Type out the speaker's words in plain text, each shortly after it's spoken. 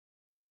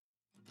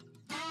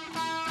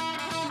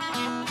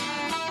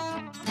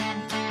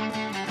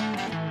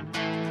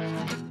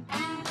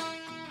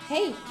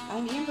Hey,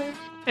 I'm Amber,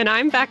 And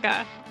I'm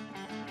Becca.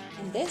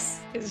 and this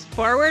Is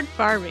Forward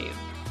Farming.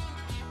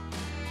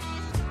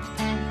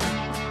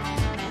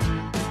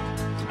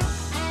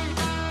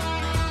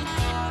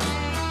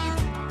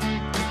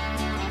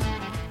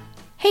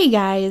 Hey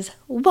guys,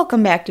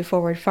 welcome back to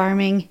Forward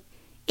Farming.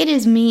 It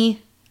is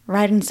me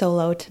riding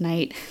solo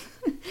tonight.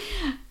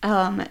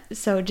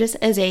 So just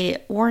as a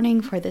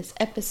warning for this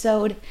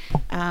episode,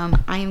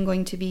 I am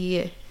going to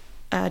be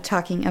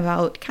talking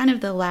about kind of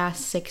the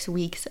last 6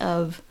 weeks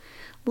of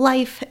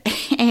life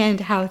and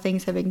how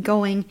things have been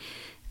going,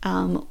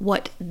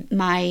 what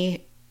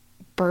my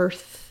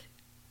birth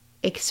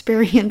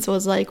experience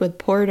was like with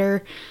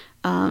Porter,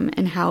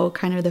 and how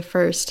kind of the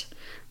first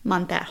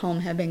month at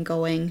home have been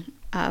going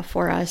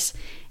for us.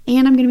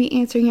 And I'm going to be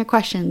answering your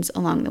questions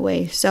along the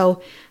way.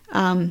 So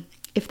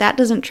if that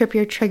doesn't trip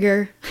your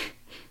trigger,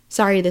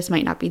 sorry, this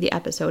might not be the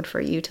episode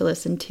for you to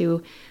listen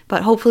to,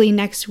 but hopefully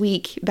next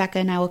week, Becca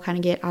and I will kind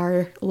of get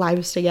our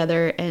lives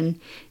together and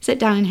sit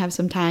down and have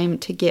some time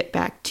to get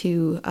back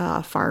to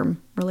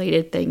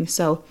farm-related things.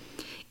 So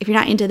if you're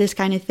not into this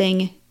kind of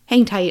thing,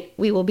 hang tight.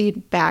 We will be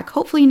back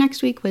hopefully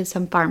next week with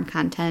some farm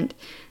content.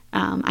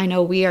 I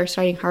know we are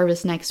starting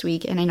harvest next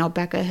week, and I know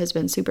Becca has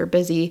been super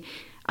busy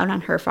out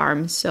on her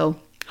farm. So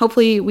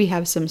hopefully we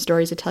have some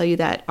stories to tell you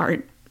that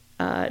aren't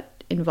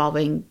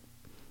involving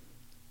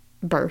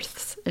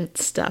births and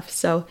stuff.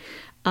 So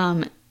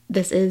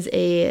this is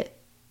a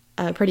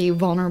pretty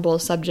vulnerable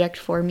subject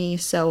for me.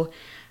 So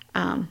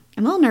I'm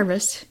a little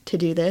nervous to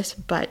do this,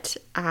 but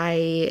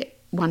I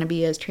want to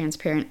be as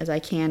transparent as I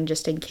can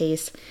just in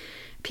case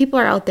people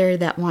are out there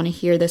that want to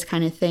hear this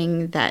kind of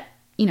thing, that,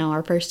 you know,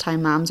 our first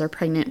time moms are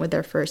pregnant with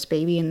their first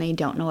baby and they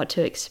don't know what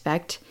to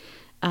expect.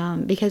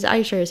 Because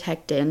I sure as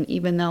heck didn't.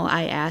 Even though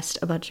I asked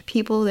a bunch of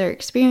people their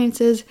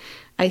experiences,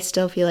 I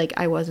still feel like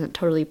I wasn't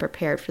totally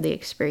prepared for the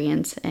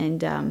experience,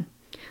 and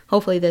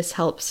hopefully this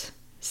helps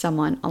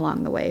someone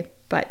along the way.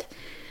 But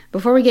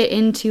before we get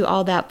into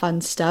all that fun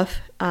stuff,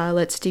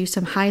 let's do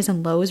some highs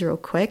and lows real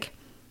quick.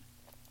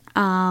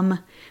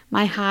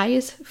 My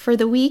highs for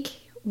the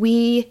week,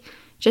 we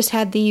just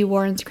had the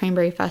Warren's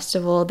Cranberry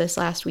Festival this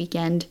last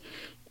weekend,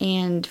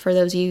 and for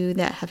those of you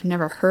that have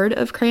never heard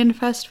of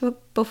CranFest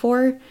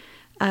before,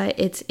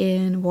 it's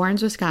in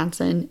Warrens,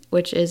 Wisconsin,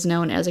 which is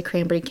known as a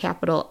cranberry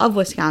capital of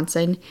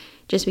Wisconsin,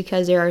 just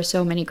because there are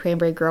so many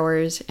cranberry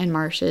growers and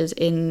marshes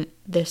in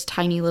this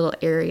tiny little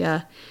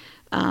area.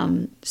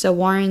 So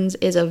Warrens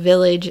is a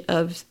village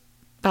of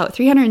about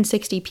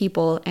 360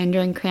 people, and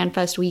during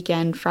CranFest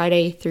weekend,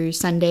 Friday through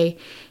Sunday,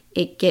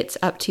 it gets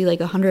up to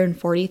like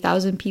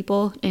 140,000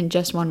 people in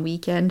just one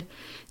weekend.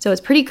 So it's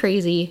pretty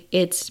crazy.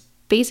 It's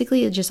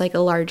basically just like a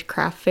large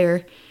craft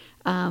fair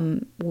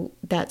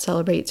that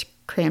celebrates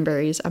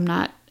cranberries. I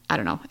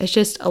don't know. It's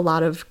just a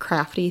lot of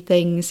crafty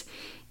things,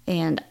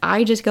 and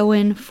I just go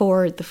in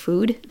for the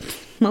food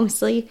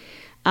mostly.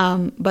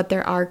 But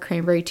there are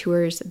cranberry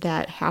tours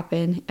that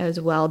happen as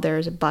well.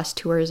 There's bus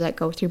tours that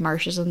go through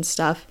marshes and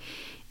stuff,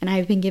 and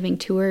I've been giving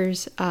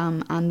tours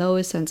on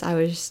those since I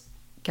was,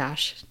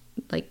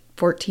 like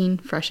 14,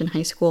 fresh in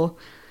high school.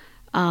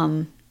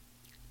 My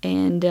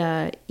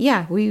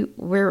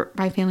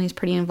family's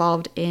pretty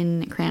involved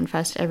in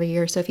CranFest every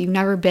year. So if you've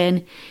never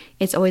been,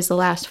 it's always the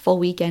last full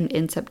weekend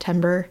in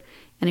September.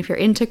 And if you're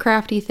into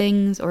crafty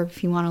things, or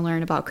if you want to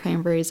learn about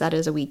cranberries, that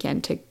is a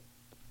weekend to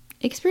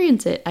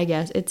experience it, I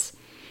guess. It's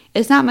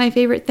not my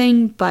favorite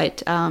thing,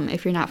 but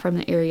if you're not from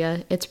the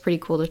area, it's pretty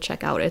cool to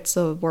check out. It's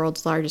the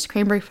world's largest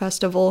cranberry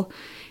festival,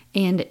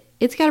 and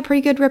it's got a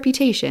pretty good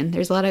reputation.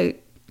 There's a lot of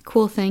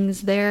cool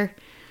things there.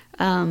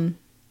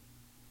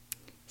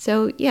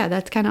 So yeah,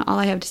 that's kind of all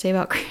I have to say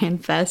about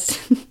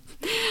CranFest.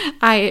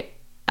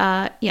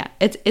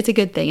 It's a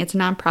good thing. It's a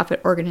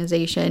nonprofit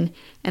organization,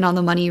 and all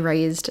the money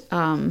raised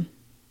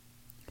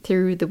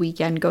through the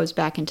weekend goes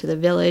back into the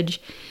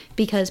village,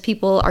 because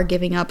people are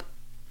giving up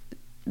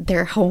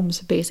their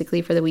homes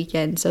basically for the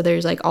weekend. So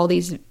there's like all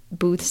these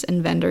booths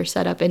and vendors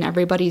set up in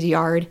everybody's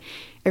yard.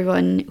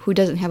 Everyone who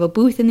doesn't have a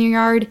booth in their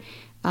yard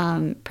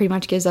pretty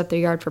much gives up their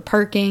yard for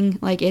parking.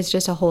 Like, it's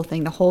just a whole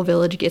thing. The whole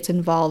village gets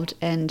involved,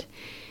 and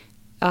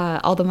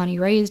all the money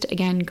raised,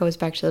 again, goes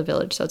back to the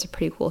village. So it's a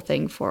pretty cool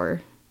thing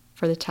for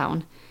the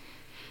town.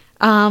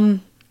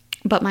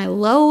 But my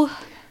low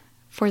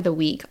for the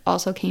week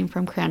also came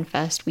from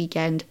CranFest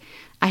weekend.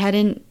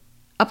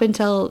 Up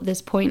until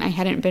this point, I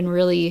hadn't been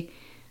really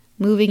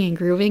moving and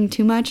grooving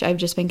too much. I've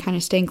just been kind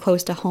of staying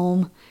close to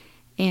home.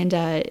 And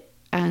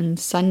on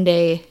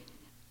Sunday,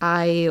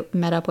 I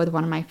met up with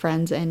one of my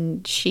friends,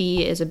 and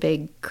she is a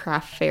big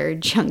craft fair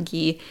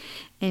junkie.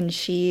 And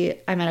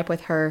I met up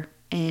with her,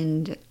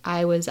 and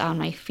I was on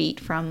my feet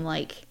from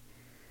like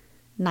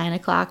 9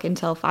 o'clock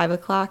until 5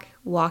 o'clock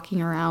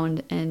walking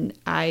around, and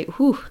I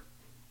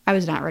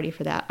was not ready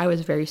for that. I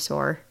was very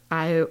sore.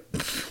 I'm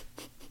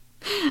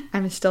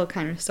still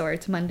kind of sore.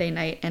 It's Monday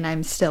night, and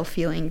I'm still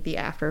feeling the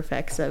after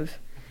effects of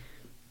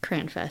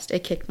CranFest.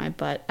 It kicked my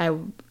butt.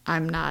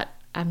 I'm not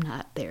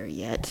there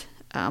yet.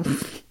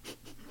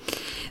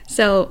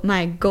 So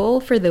my goal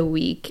for the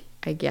week,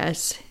 I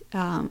guess,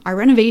 Our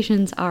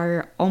renovations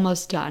are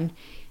almost done.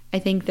 I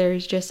think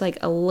there's just like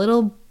a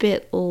little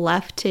bit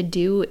left to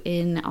do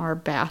in our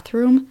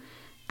bathroom,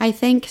 I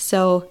think.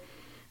 So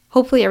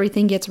hopefully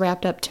everything gets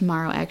wrapped up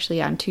tomorrow,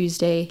 actually on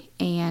Tuesday,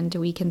 and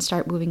we can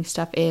start moving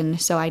stuff in.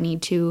 So I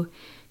need to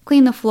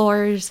clean the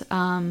floors.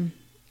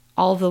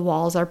 All of the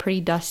walls are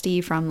pretty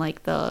dusty from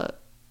like the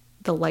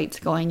lights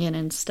going in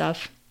and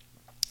stuff.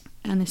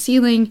 And the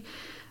ceiling,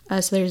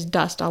 so there's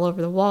dust all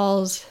over the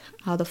walls.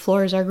 The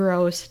floors are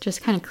gross.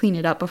 Just kind of clean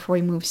it up before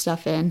we move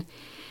stuff in.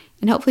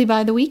 And hopefully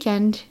by the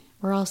weekend,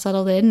 we're all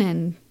settled in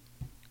and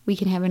we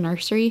can have a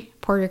nursery.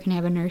 Porter can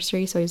have a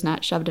nursery so he's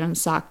not shoved in a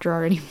sock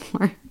drawer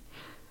anymore.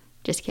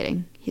 Just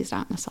kidding. He's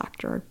not in a sock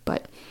drawer.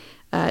 But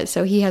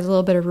so he has a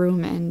little bit of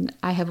room and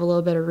I have a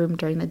little bit of room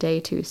during the day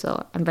too.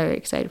 So I'm very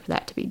excited for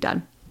that to be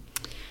done.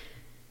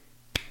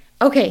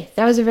 Okay,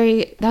 that was a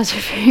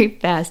very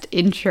fast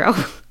intro.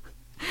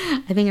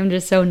 I think I'm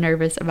just so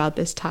nervous about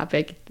this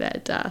topic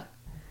that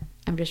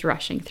I'm just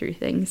rushing through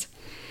things.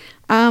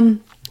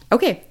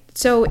 Okay,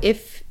 so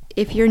if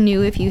you're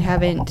new, if you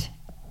haven't,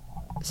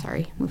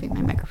 sorry, moving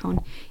my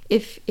microphone.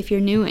 If you're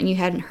new and you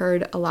hadn't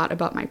heard a lot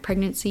about my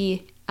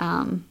pregnancy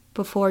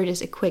before,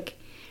 just a quick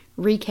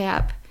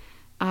recap.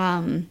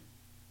 I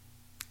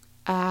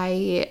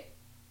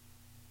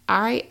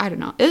don't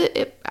know.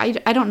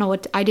 I don't know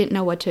I didn't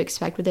know what to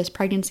expect with this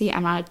pregnancy.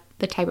 I'm not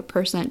the type of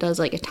person that does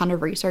like a ton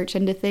of research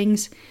into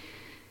things.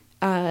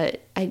 I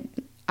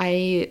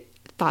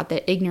thought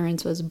that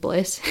ignorance was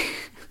bliss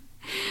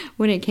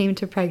when it came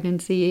to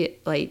pregnancy.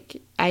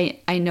 Like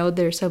I know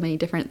there's so many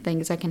different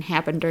things that can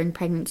happen during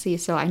pregnancy,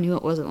 so I knew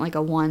it wasn't like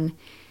a one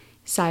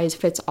size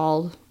fits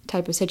all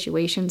type of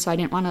situation. So I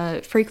didn't want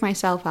to freak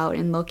myself out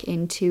and look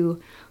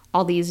into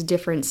all these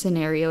different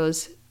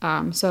scenarios.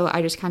 So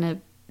I just kind of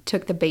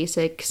took the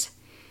basics,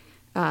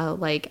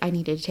 like I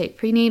needed to take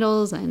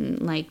prenatals and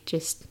like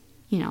just,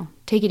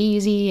 take it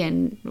easy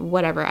and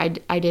whatever. I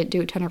didn't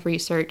do a ton of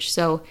research.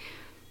 So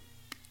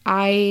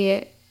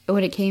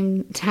when it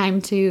came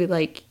time to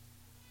like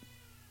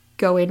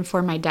go in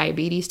for my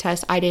diabetes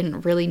test, I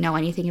didn't really know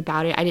anything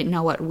about it. I didn't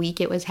know what week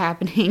it was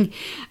happening.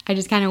 I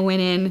just kind of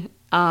went in,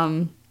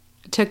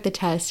 took the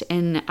test,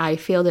 and I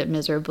failed it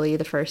miserably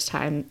the first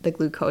time, the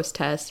glucose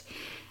test.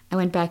 I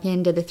went back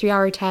into the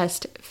 3-hour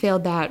test,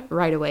 failed that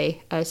right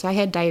away. So I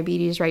had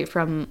diabetes right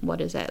from,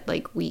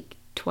 like week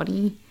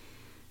 20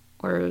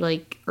 or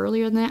like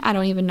earlier than that? I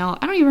don't even know.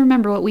 I don't even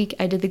remember what week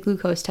I did the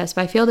glucose test,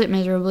 but I failed it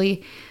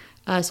miserably.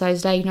 So I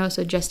was diagnosed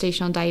with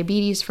gestational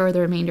diabetes for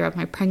the remainder of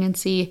my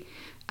pregnancy.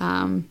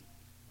 When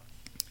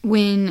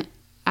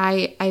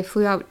I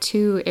flew out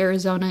to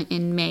Arizona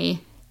in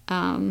May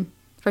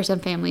for some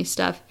family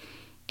stuff,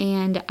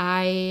 and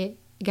I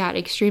got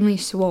extremely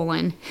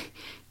swollen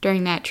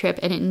during that trip,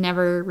 and it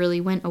never really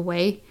went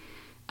away.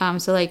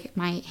 So like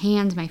my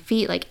hands, my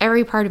feet, like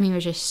every part of me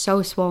was just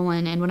so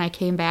swollen. And when I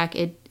came back,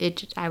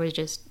 I was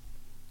just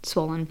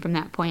swollen from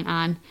that point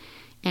on.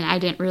 And I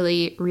didn't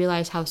really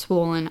realize how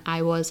swollen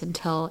I was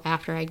until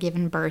after I'd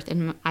given birth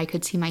and I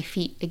could see my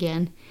feet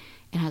again.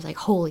 And I was like,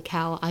 holy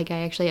cow, like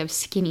I actually have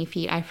skinny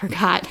feet. I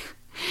forgot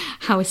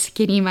how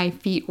skinny my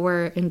feet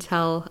were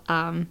until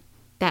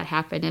that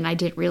happened. And I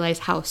didn't realize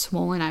how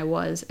swollen I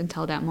was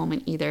until that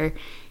moment either.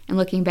 And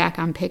looking back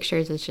on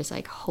pictures, it's just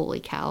like, holy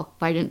cow,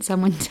 why didn't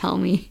someone tell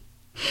me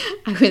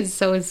I was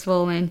so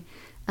swollen?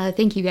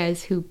 Thank you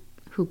guys who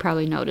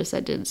probably noticed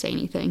I didn't say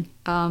anything.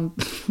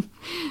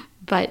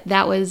 But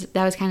that was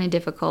kind of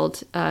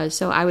difficult.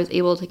 So I was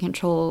able to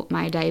control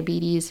my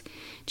diabetes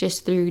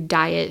just through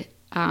diet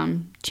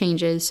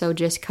changes. So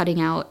just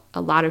cutting out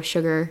a lot of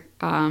sugar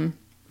from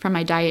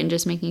my diet and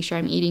just making sure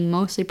I'm eating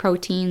mostly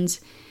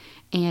proteins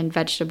and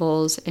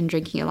vegetables and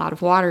drinking a lot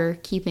of water,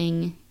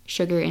 keeping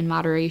sugar in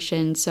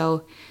moderation.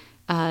 So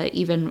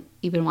even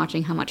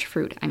watching how much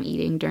fruit I'm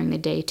eating during the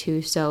day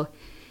too. So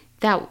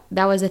that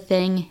was a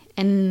thing.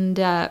 And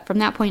from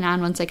that point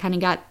on, once I kind of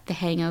got the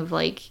hang of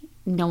like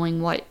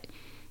knowing what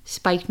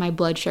spiked my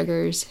blood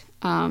sugars,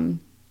 and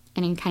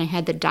I kind of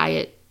had the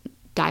diet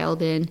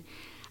dialed in,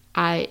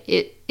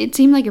 it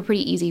seemed like a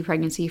pretty easy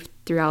pregnancy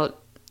throughout,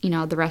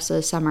 the rest of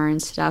the summer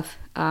and stuff,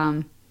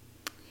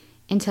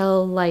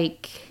 until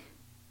like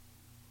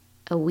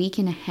a week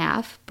and a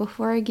half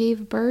before I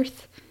gave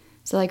birth.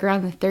 So like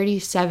around the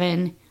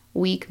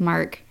 37-week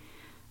mark,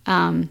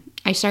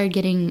 I started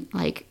getting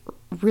like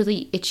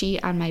really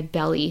itchy on my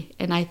belly,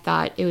 and I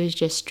thought it was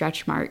just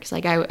stretch marks.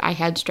 Like I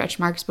had stretch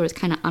marks, but it was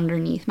kind of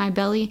underneath my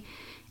belly,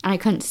 and I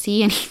couldn't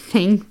see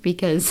anything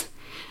because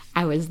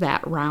I was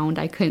that round.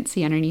 I couldn't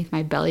see underneath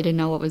my belly to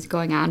know what was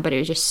going on, but it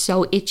was just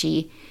so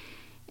itchy.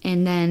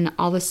 And then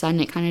all of a sudden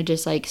it kind of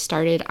just like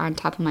started on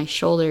top of my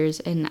shoulders,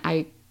 and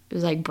it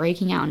was like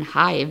breaking out in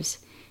hives.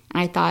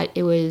 And I thought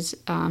it was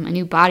a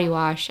new body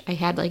wash. I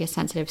had like a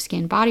sensitive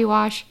skin body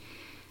wash,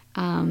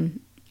 and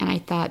I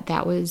thought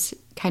that was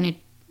kind of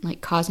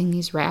like causing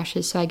these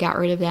rashes. So I got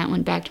rid of that,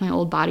 went back to my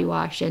old body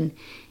wash, and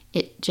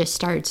it just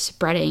started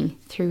spreading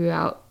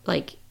throughout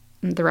like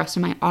the rest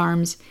of my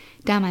arms,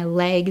 down my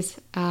legs,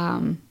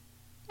 on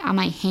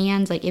my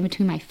hands, like in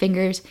between my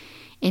fingers.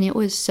 And it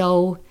was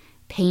so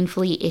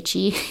painfully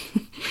itchy.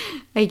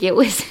 Like it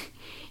was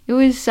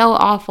so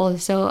awful.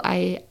 So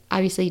I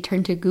obviously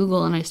turned to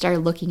Google and I started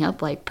looking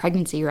up like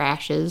pregnancy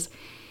rashes.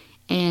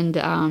 And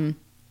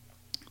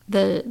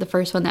the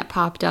first one that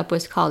popped up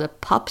was called a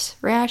PUPS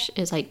rash.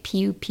 It's like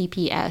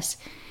PUPPS.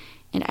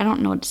 And I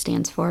don't know what it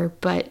stands for,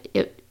 but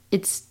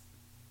it's,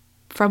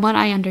 from what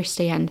I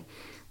understand,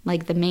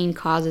 like the main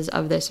causes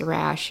of this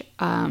rash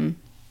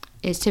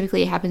is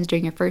typically it happens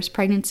during your first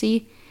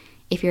pregnancy.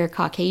 If you're a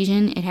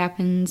Caucasian, it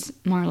happens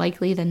more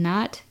likely than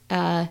not.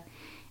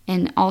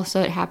 And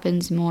also it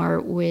happens more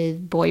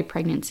with boy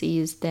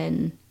pregnancies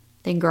than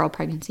girl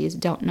pregnancies.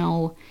 Don't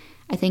know.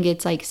 I think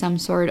it's like some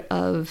sort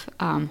of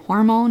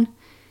hormone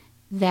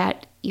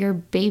that your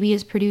baby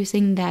is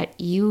producing that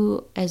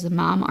you as a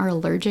mom are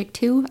allergic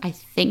to. I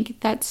think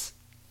that's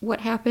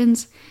what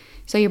happens.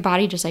 So your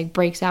body just like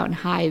breaks out in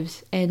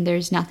hives, and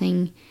there's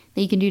nothing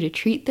that you can do to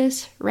treat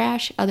this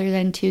rash other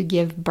than to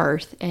give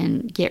birth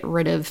and get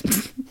rid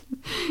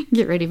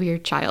of your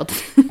child.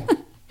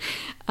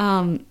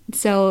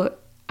 So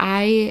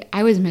I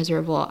was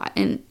miserable,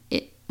 and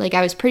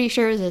I was pretty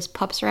sure it was this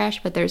PUPS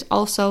rash, but there's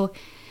also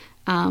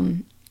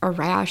a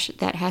rash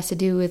that has to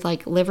do with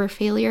like liver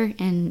failure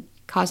and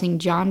causing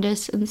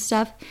jaundice and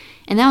stuff,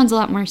 and that one's a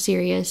lot more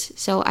serious.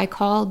 So I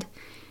called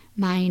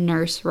my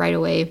nurse right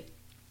away,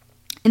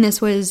 and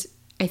this was,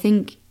 I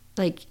think,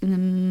 like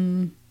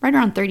right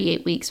around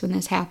 38 weeks when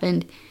this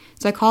happened.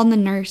 So I called the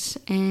nurse,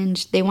 and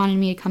they wanted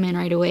me to come in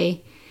right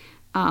away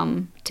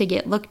to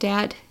get looked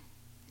at.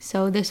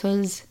 So this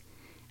was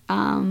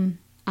on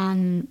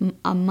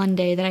a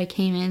Monday that I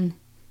came in,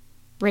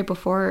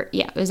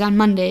 it was on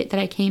Monday that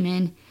I came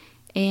in,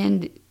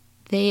 and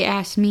they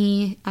asked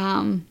me,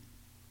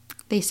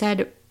 they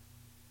said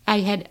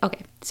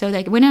so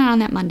they went in on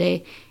that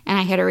Monday, and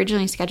I had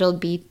originally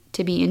scheduled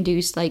to be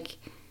induced like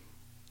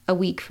a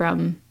week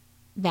from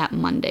that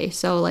Monday.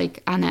 So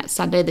like on that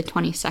Sunday, the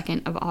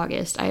 22nd of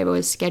August, I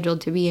was scheduled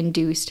to be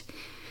induced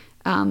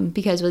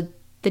because with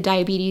the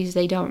diabetes,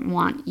 they don't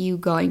want you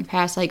going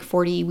past like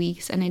 40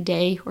 weeks in a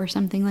day or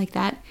something like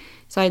that.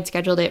 So I had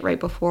scheduled it right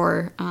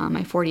before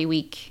my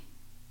 40-week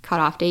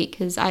cutoff date,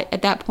 because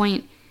at that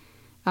point,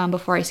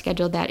 before I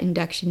scheduled that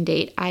induction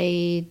date,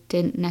 I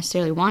didn't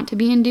necessarily want to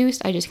be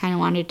induced. I just kind of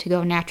wanted to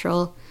go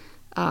natural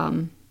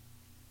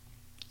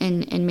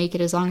and make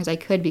it as long as I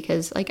could,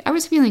 because like I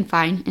was feeling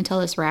fine until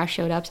this rash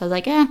showed up. So I was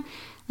like, I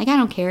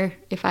don't care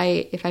if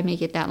I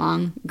make it that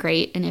long,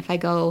 great. And if I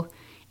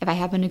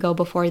happen to go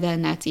before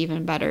then, that's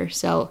even better.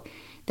 So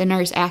the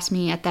nurse asked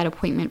me at that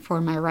appointment for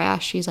my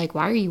rash, she's like,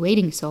 why are you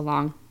waiting so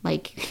long?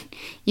 Like,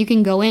 you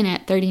can go in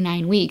at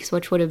 39 weeks,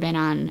 which would have been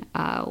on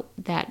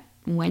that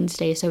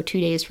Wednesday. So 2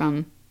 days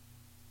from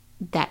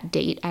that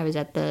date, I was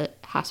at the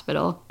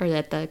hospital or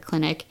at the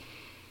clinic.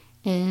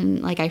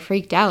 And like, I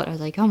freaked out. I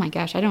was like, oh my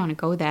gosh, I don't want to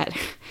go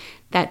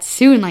that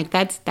soon. Like,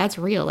 that's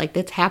real. Like,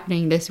 that's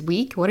happening this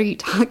week. What are you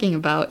talking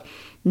about?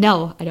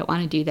 No, I don't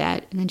want to do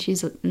that. And then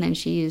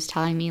she's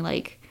telling me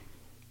like,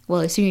 well,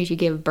 as soon as you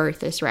give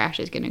birth, this rash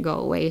is going to go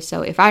away.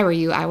 So if I were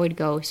you, I would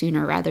go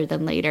sooner rather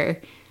than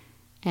later.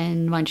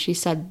 And when she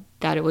said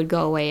that it would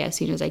go away as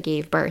soon as I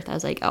gave birth, I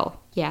was like, oh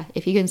yeah,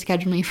 if you can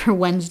schedule me for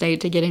Wednesday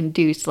to get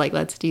induced, like,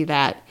 let's do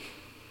that.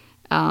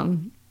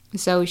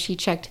 So she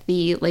checked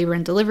the labor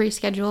and delivery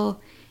schedule,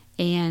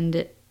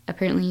 and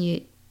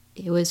apparently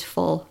it was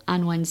full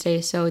on Wednesday.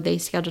 So they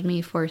scheduled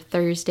me for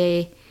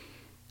Thursday,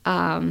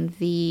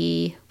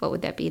 what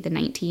would that be? The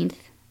 19th,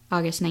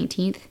 August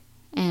 19th.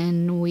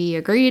 And we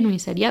agreed, and we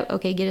said, yep,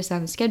 okay, get us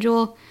on the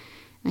schedule.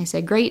 And I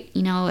said, great,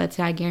 it's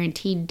not a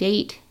guaranteed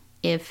date.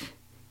 If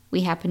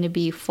we happen to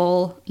be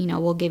full,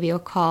 we'll give you a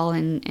call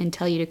and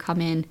tell you to come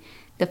in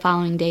the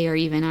following day or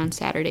even on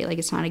Saturday. Like,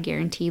 it's not a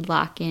guaranteed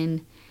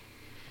lock-in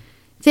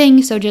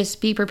thing, so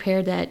just be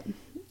prepared that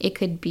it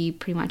could be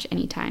pretty much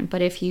any time.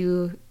 But if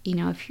you,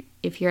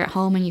 if you're at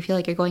home and you feel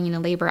like you're going into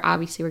labor,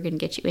 obviously we're going to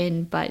get you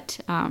in, but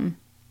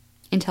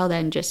until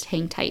then, just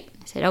hang tight.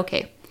 I said,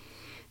 okay.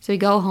 So we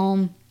go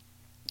home.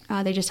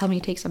 They just tell me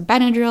to take some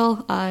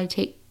Benadryl,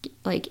 take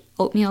like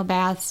oatmeal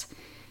baths,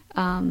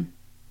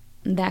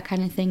 that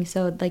kind of thing.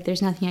 So like,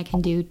 there's nothing I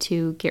can do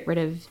to get rid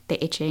of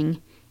the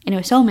itching. And it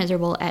was so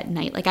miserable at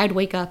night. Like, I'd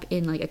wake up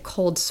in like a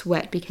cold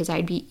sweat because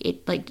I'd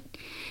be like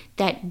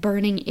that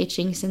burning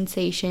itching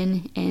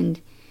sensation,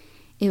 and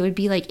it would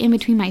be like in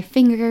between my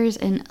fingers,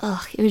 and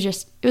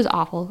it was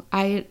awful.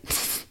 I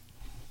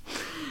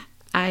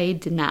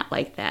did not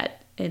like that.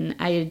 And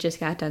I had just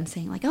got done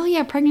saying like, oh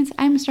yeah, pregnancy,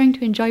 I'm starting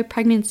to enjoy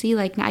pregnancy.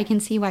 Like, I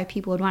can see why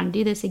people would want to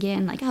do this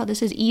again. Like, oh,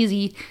 this is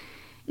easy.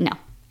 No,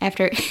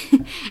 after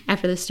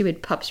the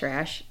stupid PUPS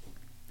rash,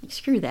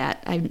 screw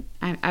that.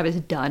 I was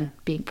done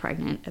being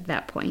pregnant at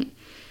that point.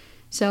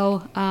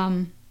 So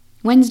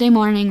Wednesday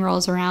morning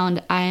rolls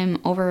around.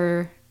 I'm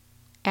over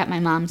at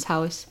my mom's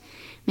house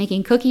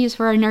making cookies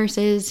for our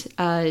nurses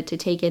to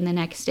take in the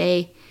next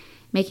day,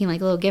 making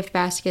like little gift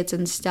baskets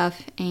and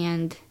stuff.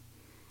 And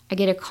I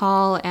get a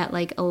call at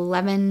like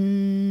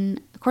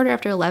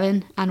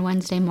 11:15 on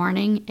Wednesday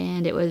morning,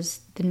 and it was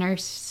the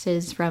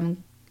nurses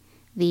from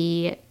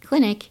the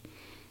clinic,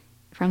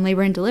 from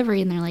Labor and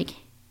Delivery, and they're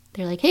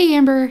like, hey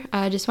Amber,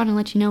 just want to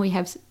let you know we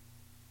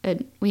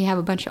have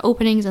a bunch of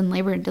openings in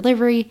Labor and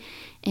Delivery,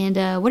 and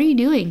what are you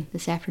doing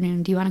this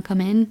afternoon? Do you want to come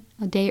in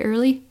a day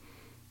early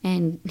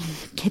and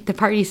get the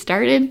party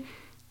started?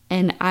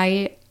 And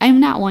I'm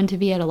not one to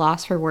be at a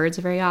loss for words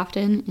very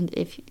often, and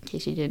in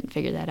case you didn't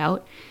figure that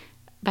out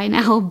by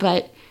now,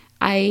 but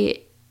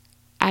I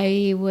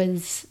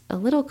was a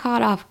little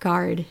caught off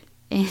guard,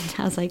 and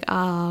I was like,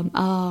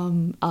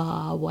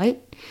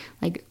 what?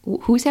 Like,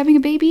 who's having a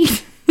baby?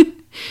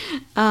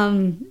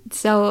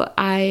 So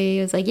I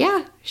was like,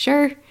 yeah,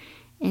 sure.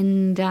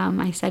 And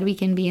I said we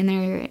can be in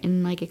there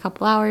in like a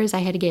couple hours. I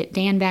had to get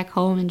Dan back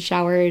home and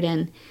showered,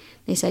 and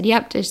they said,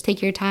 yep, just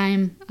take your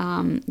time,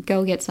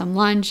 go get some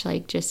lunch,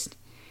 like just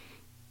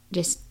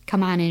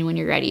come on in when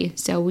you're ready.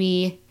 So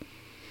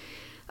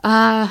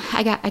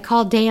I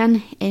called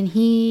Dan, and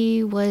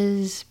he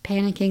was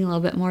panicking a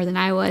little bit more than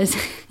I was,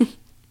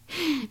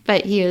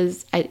 but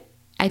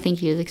I think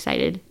he was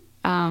excited.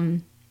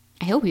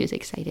 I hope he was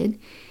excited.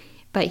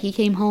 But he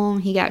came home,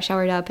 he got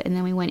showered up, and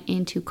then we went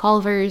into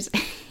Culver's,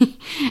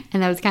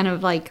 and that was kind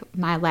of like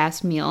my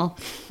last meal.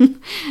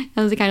 That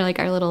was kind of like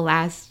our little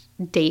last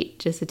date,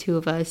 just the two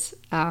of us.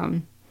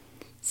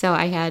 So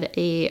I had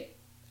a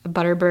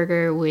butter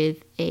burger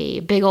with a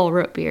big old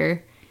root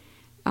beer,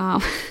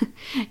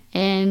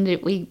 and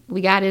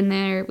we got in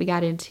there. We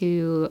got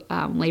into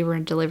Labor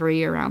and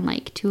Delivery around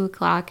like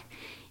 2:00,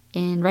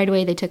 and right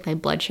away they took my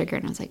blood sugar,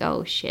 and I was like,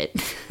 oh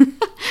shit.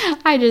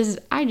 I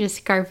just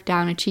scarfed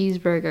down a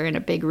cheeseburger and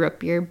a big root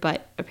beer,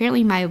 but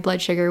apparently my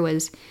blood sugar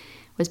was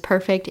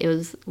perfect. It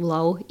was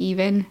low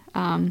even.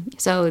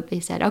 So they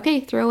said, okay,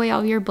 throw away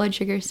all your blood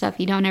sugar stuff.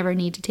 You don't ever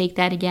need to take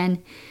that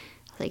again.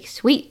 I was like,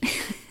 sweet.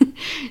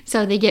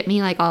 So they get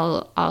me like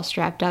all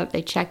strapped up.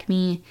 They check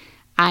me.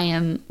 I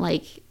am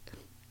like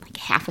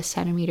half a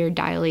centimeter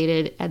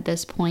dilated at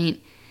this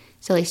point.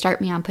 So they start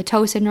me on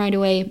Pitocin right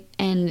away,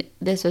 and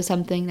this was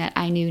something that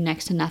I knew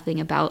next to nothing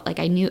about. Like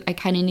I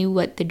kind of knew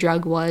what the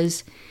drug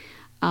was,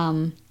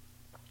 but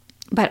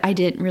I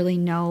didn't really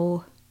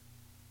know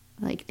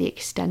like the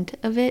extent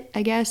of it,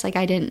 I guess. Like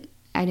I didn't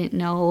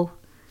know.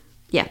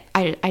 Yeah,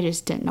 I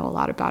just didn't know a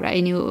lot about it.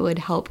 I knew it would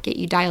help get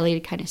you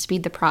dilated, kind of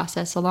speed the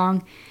process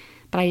along,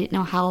 but I didn't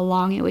know how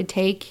long it would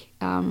take.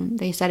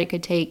 They said it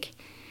could take,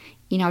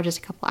 just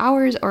a couple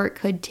hours, or it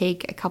could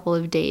take a couple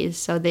of days.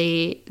 So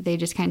they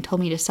just kind of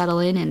told me to settle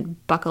in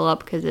and buckle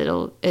up, because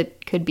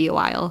it could be a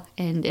while,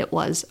 and it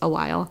was a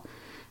while.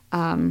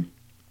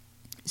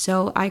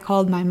 So I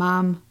called my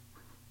mom,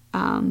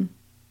 and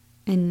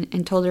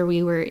told her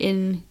we were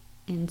in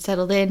and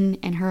settled in,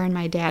 and her and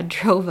my dad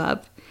drove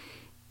up,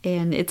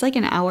 and it's like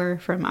an hour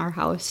from our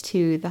house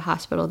to the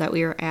hospital that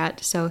we were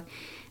at. So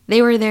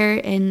they were there,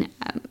 and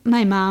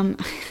my mom,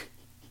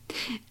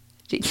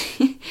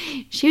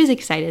 she was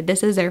excited.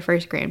 This is their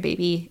first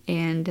grandbaby,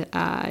 and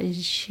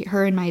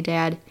her and my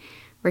dad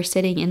were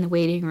sitting in the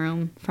waiting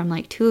room from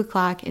like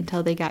 2:00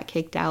 until they got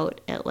kicked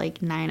out at like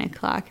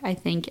 9:00, I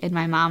think. And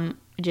my mom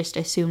just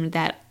assumed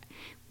that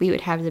we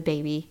would have the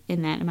baby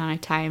in that amount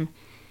of time,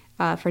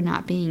 for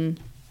not being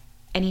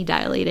any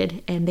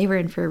dilated, and they were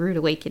in for a rude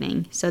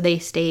awakening. So they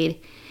stayed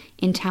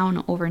in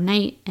town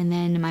overnight, and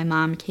then my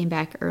mom came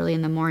back early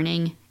in the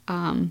morning,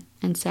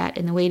 and sat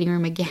in the waiting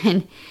room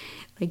again,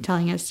 like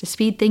telling us to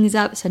speed things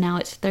up. So now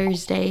it's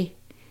Thursday,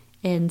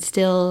 and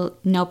still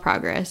no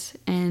progress.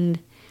 And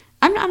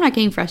I'm not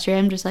getting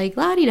frustrated. I'm just like,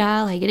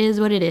 la-di-da, like it is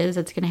what it is.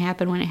 It's going to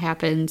happen when it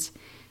happens.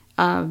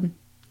 So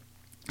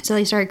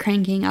they started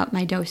cranking up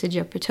my dosage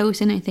of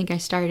Pitocin. I think I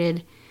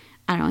started,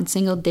 in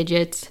single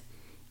digits.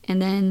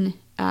 And then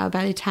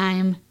by the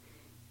time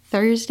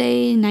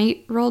Thursday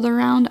night rolled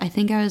around, I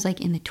think I was like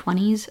in the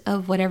 20s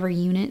of whatever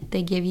unit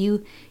they give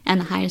you.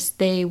 And the highest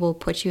they will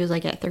put you is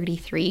like at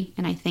 33.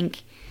 And I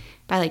think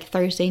by like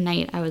Thursday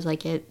night, I was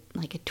like at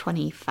like a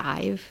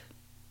 25,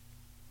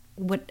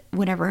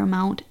 whatever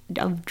amount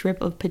of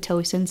drip of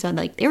Pitocin. So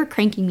like they were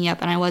cranking me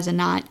up, and I was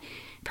not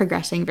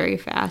progressing very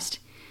fast.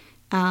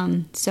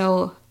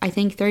 So I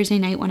think Thursday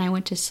night when I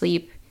went to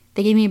sleep,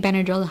 they gave me a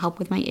Benadryl to help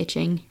with my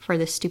itching for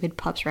this stupid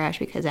pups rash,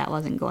 because that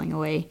wasn't going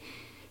away.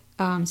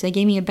 So they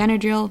gave me a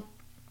Benadryl,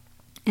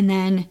 and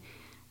then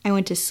I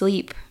went to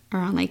sleep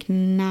around like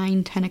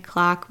 9, 10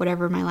 o'clock,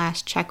 whatever my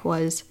last check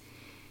was.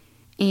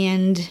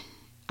 And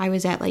I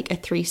was at like a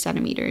 3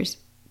 centimeters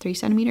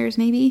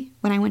maybe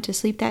when I went to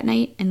sleep that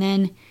night. And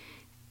then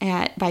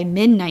by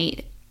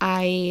midnight,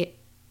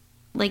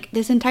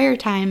 this entire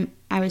time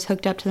I was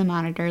hooked up to the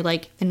monitor.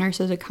 Like the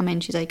nurses would come in,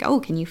 she's like, oh,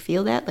 can you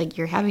feel that? Like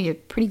you're having a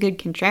pretty good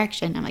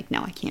contraction. I'm like,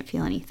 no, I can't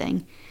feel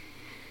anything.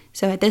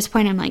 So at this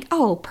point I'm like,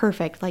 oh,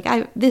 perfect. Like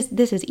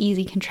this is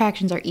easy.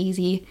 Contractions are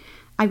easy.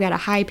 I've got a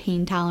high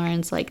pain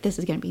tolerance. Like this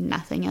is going to be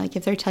nothing. Like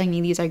if they're telling me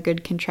these are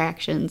good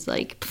contractions,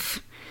 like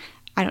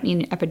I don't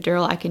need an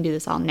epidural. I can do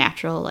this all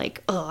natural.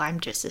 Like, oh, I'm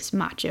just this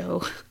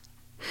macho.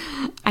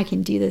 I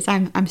can do this.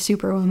 I'm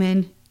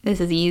Superwoman. This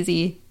is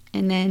easy.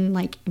 And then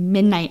like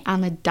midnight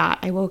on the dot,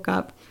 I woke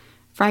up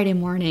Friday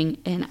morning,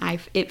 and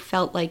it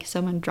felt like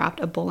someone dropped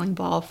a bowling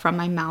ball from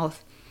my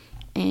mouth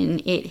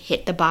and it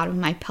hit the bottom of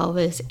my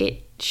pelvis.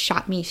 It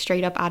shot me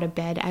straight up out of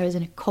bed. I was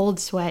in a cold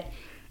sweat,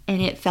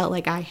 and it felt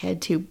like I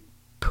had to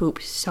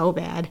poop so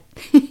bad.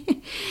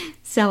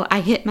 So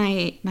I hit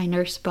my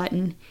nurse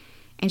button,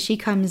 and she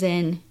comes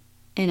in,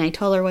 and I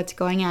told her what's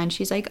going on.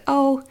 She's like,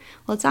 "Oh,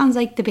 well, it sounds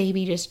like the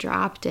baby just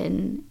dropped,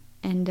 and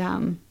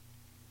all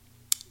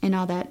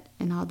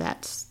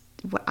that's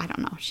what, I don't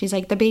know." She's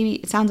like,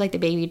 it sounds like the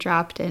baby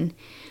dropped, and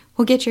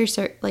we'll get your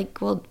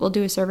we'll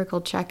do a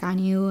cervical check on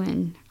you,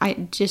 and I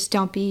just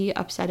don't be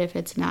upset if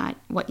it's not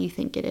what you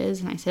think it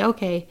is. And I said,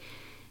 okay.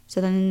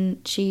 So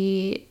then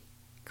she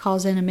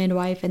calls in a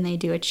midwife, and they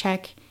do a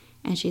check,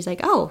 and she's like,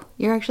 "Oh,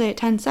 you're actually at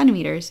 10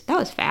 centimeters. That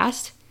was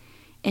fast."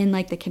 And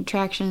like the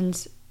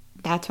contractions,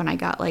 that's when I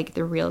got like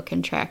the real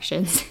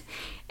contractions.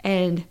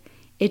 And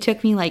it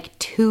took me like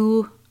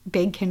 2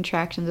 big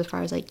contractions as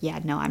far as like, yeah,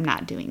 no, I'm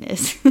not doing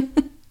this.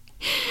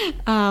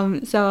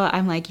 So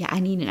I'm like, yeah, I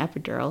need an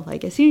epidural.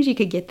 Like as soon as you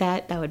could get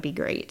that would be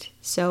great.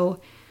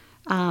 So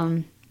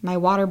my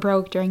water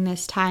broke during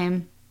this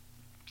time.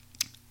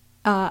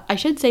 I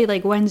should say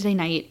like Wednesday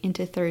night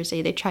into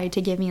Thursday, they tried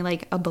to give me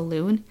like a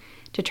balloon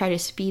to try to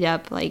speed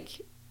up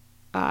like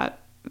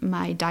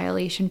my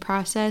dilation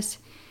process.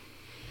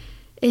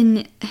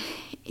 And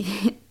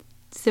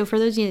so for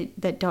those of you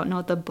that don't know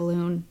what the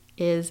balloon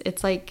is,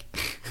 it's like,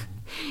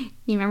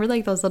 you remember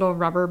like those little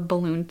rubber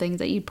balloon things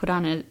that you'd put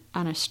on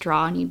a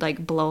straw and you'd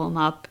like blow them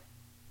up?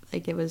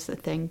 Like it was a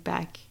thing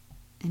back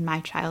in my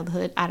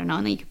childhood. I don't know.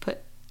 And then you could put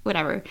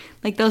whatever,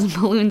 like those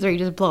balloons where you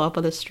just blow up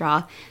with a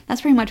straw.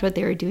 That's pretty much what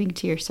they were doing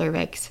to your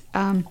cervix.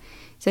 So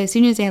as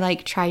soon as they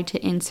like tried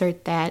to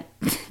insert that,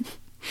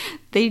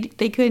 they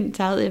couldn't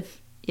tell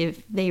if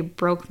they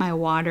broke my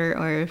water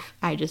or if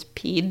I just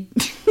peed.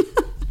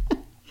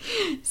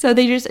 So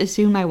they just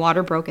assumed my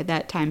water broke at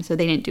that time. So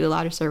they didn't do a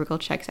lot of cervical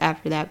checks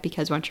after that,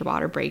 because once your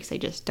water breaks, they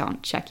just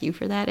don't check you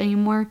for that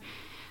anymore.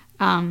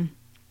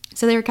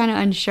 So they were kind of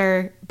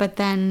unsure. But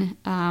then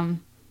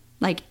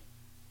like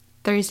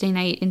Thursday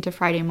night into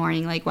Friday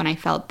morning, like when I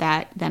felt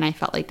that, then I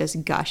felt like this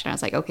gush, and I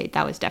was like, okay,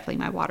 that was definitely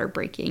my water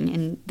breaking,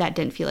 and that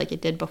didn't feel like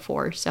it did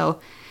before.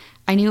 So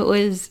I knew it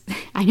was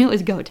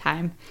go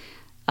time.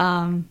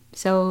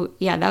 So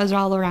yeah, that was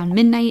all around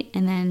midnight,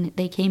 and then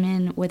they came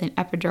in with an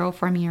epidural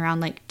for me around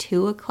like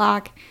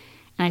 2:00,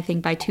 and I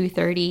think by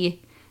 2:30,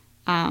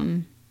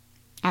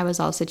 I was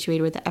all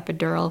situated with the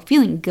epidural,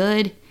 feeling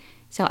good.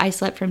 So I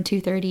slept from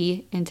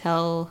 2:30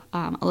 until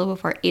a little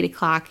before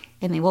 8:00,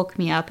 and they woke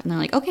me up, and they're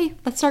like, "Okay,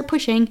 let's start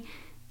pushing."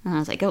 And I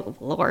was like, "Oh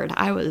Lord,"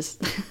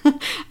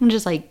 I'm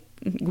just like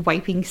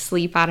wiping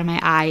sleep out of my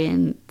eye,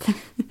 and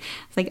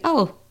it's like,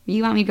 "Oh,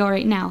 you want me to go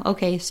right now?"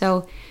 Okay,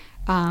 so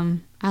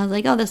I was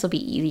like, "Oh, this will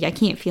be easy. I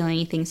can't feel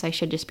anything, so I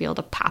should just be able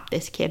to pop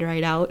this kid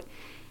right out."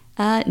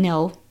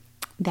 No,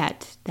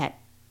 that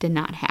did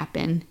not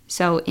happen.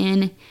 So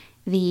in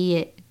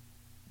the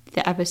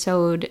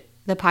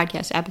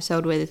podcast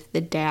episode with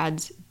the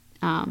dads,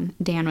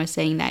 Dan was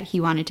saying that he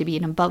wanted to be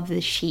an above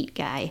the sheet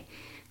guy.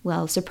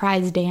 Well,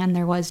 surprise Dan,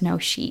 there was no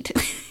sheet.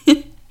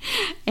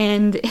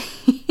 And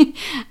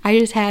I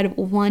just had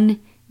one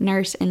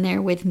nurse in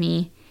there with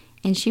me,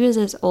 and she was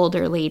this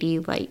older lady,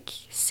 like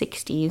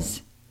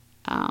 60s,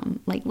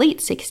 like late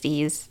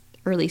 60s,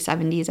 early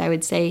 70s, I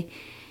would say.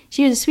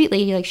 She was a sweet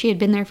lady. Like, she had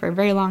been there for a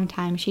very long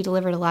time. She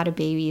delivered a lot of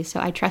babies, so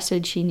I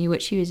trusted she knew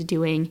what she was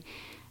doing.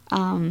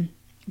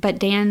 But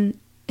Dan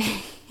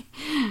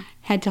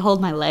had to hold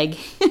my leg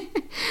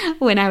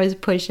when I was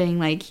pushing.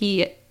 Like,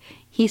 he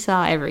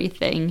saw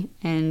everything,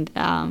 and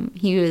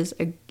he was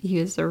a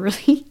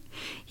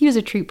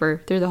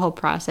trooper through the whole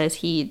process.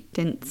 He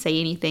didn't say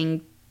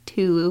anything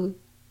too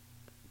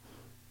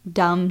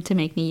dumb to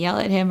make me yell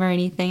at him or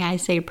anything. I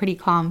stayed pretty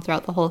calm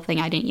throughout the whole thing.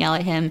 I didn't yell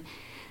at him.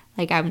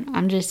 Like,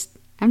 I'm just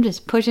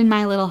pushing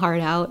my little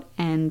heart out,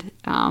 and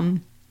I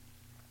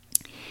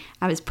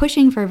was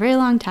pushing for a very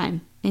long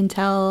time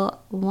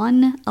until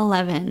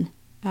 1:11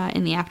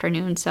 in the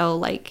afternoon. So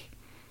like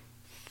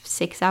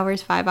 6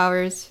 hours, 5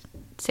 hours,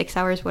 6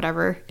 hours,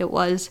 whatever it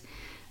was.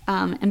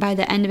 And by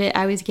the end of it,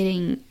 I was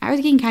getting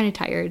kind of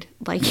tired.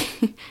 Like,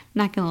 I'm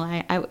not gonna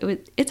lie,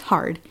 it's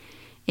hard.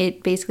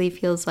 It basically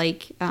feels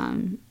like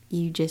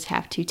you just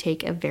have to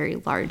take a very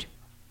large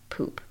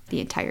poop the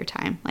entire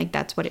time. Like,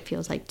 that's what it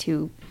feels like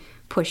to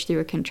push through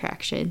a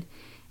contraction.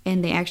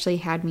 And they actually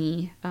had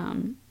me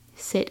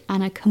sit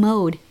on a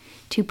commode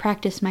to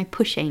practice my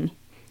pushing.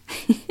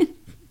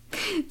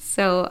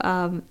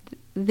 So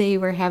they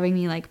were having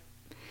me like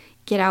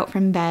get out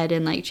from bed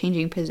and like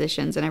changing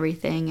positions and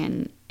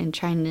everything, and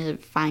trying to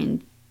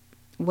find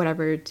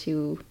whatever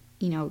to,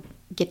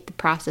 get the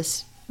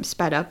process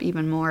sped up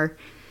even more.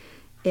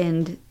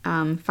 And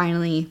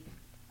finally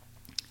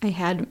I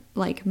had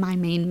like my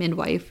main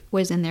midwife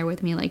was in there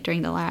with me like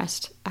during the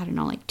last, I don't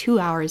know, like 2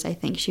 hours. I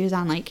think she was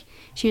on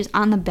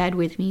the bed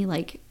with me,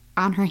 like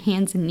on her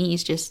hands and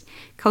knees, just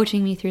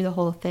coaching me through the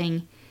whole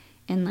thing.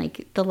 And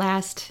like the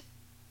last,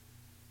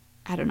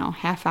 I don't know,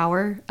 half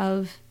hour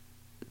of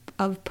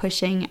of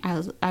pushing, I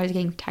was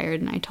getting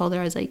tired, and I told her,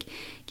 I was like,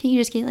 can you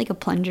just get like a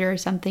plunger or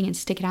something and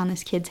stick it on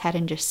this kid's head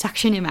and just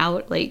suction him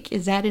out? Like,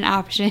 is that an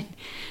option?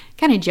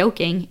 Kind of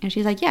joking. And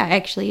she's like, yeah,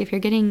 actually, if you're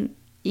getting,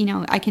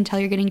 I can tell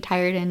you're getting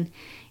tired, and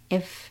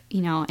if,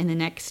 in the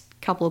next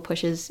couple of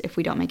pushes, if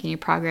we don't make any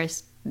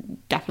progress,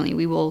 definitely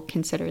we will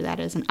consider that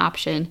as an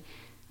option.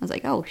 I was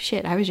like, oh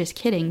shit, I was just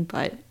kidding,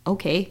 but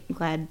okay,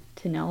 glad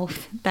to know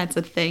that's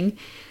a thing.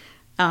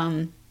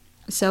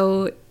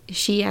 So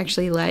she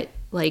actually let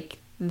like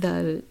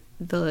the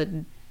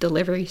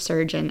delivery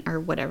surgeon or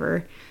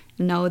whatever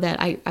know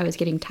that I was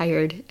getting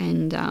tired,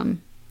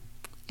 and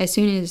as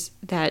soon as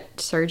that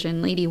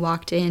surgeon lady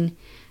walked in,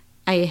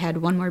 I had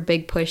one more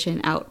big push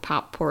and out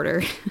popped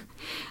Porter.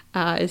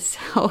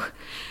 So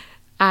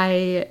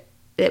it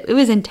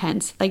was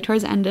intense. Like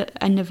towards the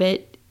end of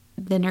it,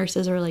 the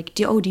nurses are like,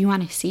 do you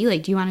want to see?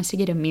 Like, do you want us to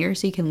get a mirror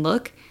so you can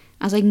look?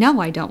 I was like, no,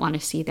 I don't want to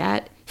see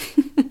that.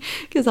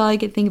 Because all I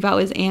could think about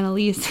was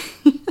Annalise.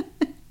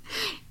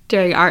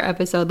 During our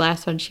episode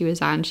last one she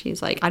was on,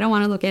 she's like, I don't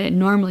want to look at it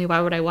normally.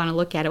 Why would I want to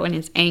look at it when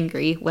it's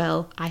angry?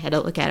 Well, I had to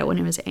look at it when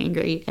it was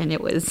angry, and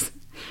it was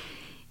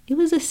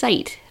a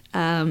sight.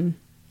 So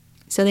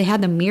they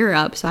had the mirror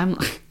up, so I'm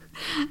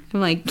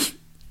like,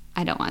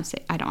 I don't want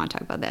to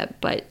talk about that,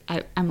 but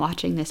I'm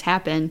watching this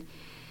happen,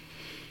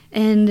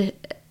 and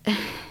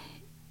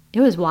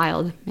it was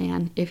wild,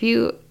 man. If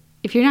you're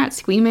not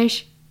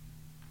squeamish,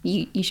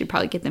 you should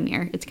probably get the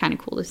mirror. It's kind of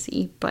cool to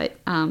see, but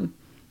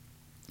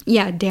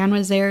yeah, Dan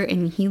was there,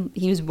 and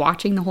he was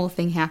watching the whole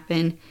thing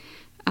happen.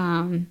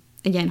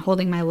 Again,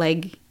 holding my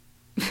leg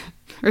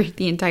for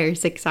the entire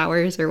 6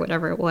 hours or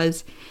whatever it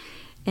was,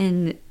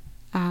 and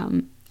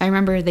I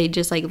remember they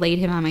just like laid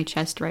him on my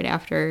chest right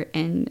after,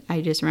 and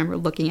I just remember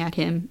looking at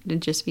him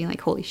and just being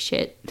like, holy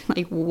shit,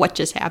 like what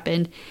just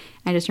happened?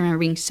 I just remember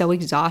being so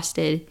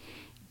exhausted,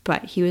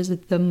 but he was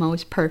the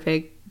most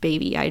perfect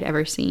baby I'd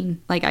ever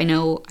seen. Like I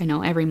know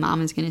every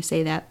mom is going to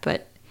say that,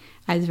 but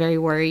I was very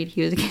worried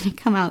he was going to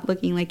come out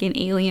looking like an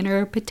alien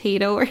or a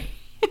potato or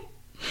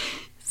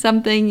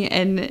something,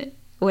 and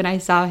when I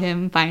saw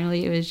him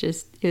finally, it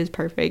was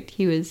perfect.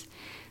 He was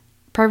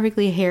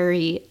perfectly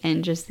hairy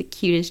and just the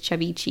cutest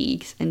chubby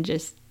cheeks and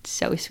just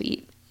so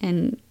sweet.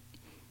 And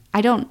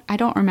I don't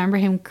remember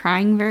him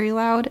crying very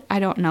loud. I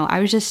don't know. I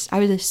was just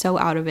so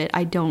out of it.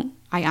 I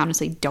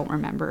honestly don't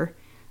remember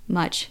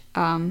much.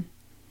 But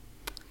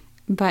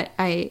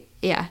I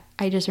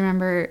just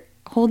remember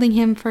holding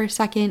him for a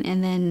second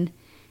and then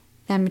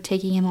them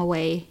taking him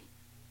away.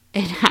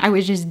 And I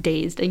was just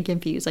dazed and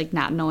confused, like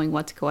not knowing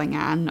what's going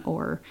on,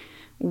 or,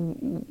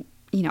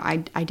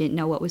 I didn't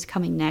know what was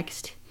coming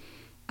next.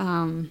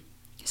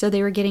 So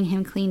they were getting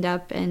him cleaned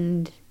up,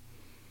 and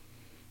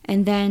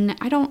then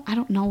I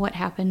don't know what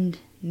happened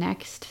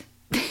next.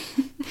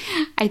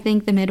 I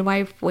think the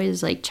midwife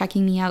was like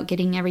checking me out,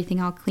 getting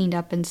everything all cleaned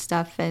up and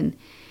stuff, and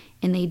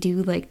they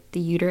do like the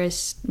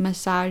uterus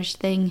massage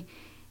thing,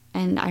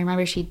 and I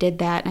remember she did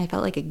that, and I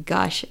felt like a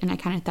gush, and I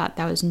kind of thought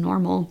that was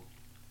normal.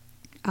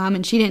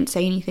 And she didn't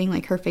say anything,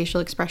 like her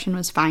facial expression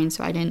was fine,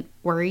 so I didn't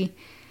worry.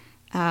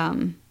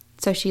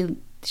 So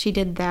she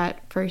did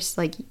that first,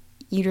 like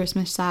uterus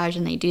massage,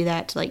 and they do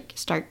that to like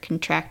start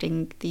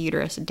contracting the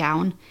uterus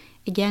down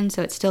again,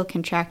 so it's still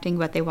contracting,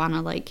 but they want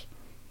to like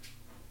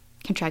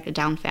contract it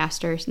down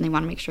faster, and they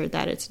want to make sure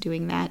that it's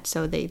doing that,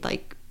 so they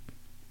like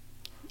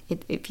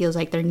it feels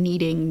like they're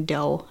kneading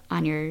dough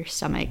on your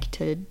stomach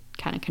to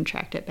kind of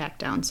contract it back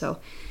down. So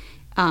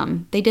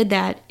they did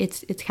that.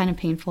 It's kind of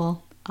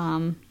painful,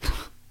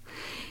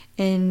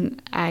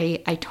 and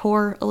I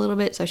tore a little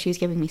bit, so she was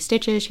giving me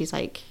stitches. She's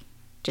like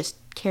just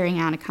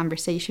carrying on a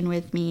conversation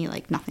with me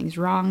like nothing's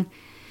wrong.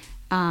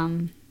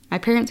 My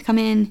parents come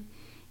in,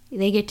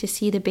 they get to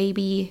see the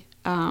baby.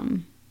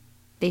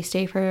 They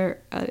stay for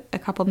a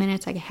couple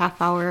minutes, like a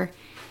half hour,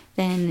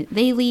 then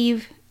they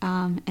leave,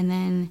 and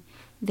then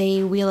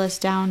they wheel us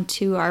down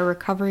to our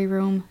recovery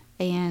room,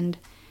 and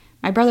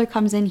my brother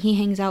comes in, he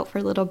hangs out for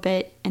a little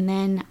bit, and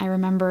then I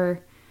remember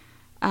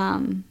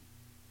I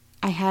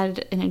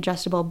had an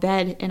adjustable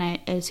bed, and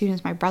as soon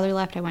as my brother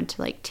left, I went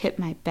to like tip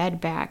my bed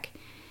back,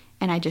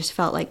 and I just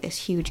felt like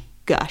this huge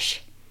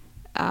gush.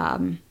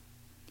 And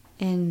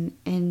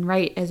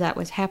right as that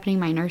was happening,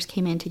 my nurse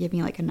came in to give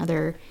me like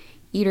another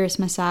uterus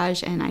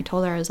massage, and I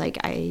told her, I was like,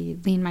 I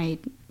leaned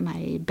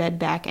my bed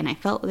back and I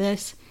felt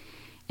this.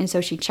 And so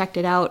she checked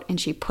it out,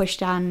 and she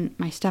pushed on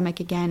my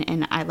stomach again,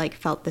 and I like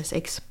felt this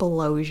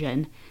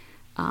explosion,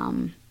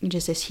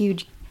 just this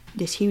huge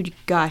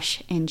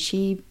gush, and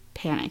she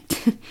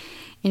panicked.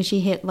 And she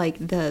hit like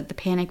the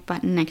panic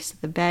button next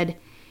to the bed,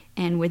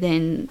 and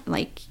within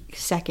like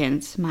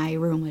seconds my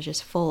room was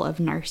just full of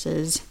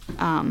nurses,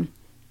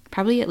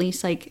 probably at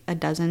least like a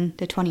dozen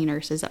to 20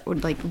 nurses that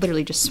would like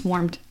literally just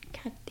swarmed.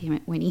 God damn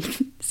it, Winnie.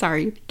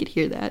 Sorry if you could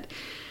hear that.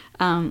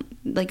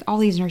 Like all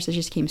these nurses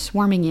just came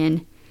swarming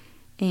in,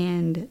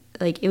 and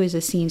like it was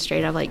a scene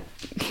straight out of like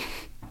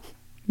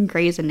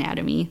Grey's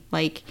Anatomy.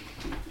 Like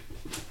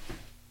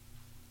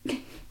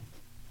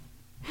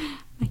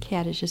my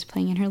cat is just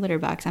playing in her litter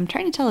box. I'm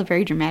trying to tell a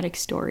very dramatic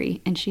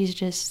story, and she's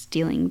just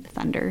stealing the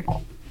thunder,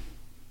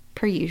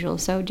 per usual.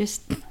 So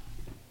just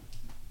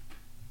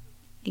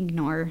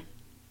ignore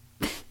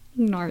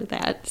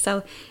that.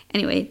 So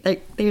anyway,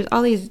 there's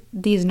all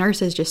these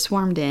nurses just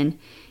swarmed in,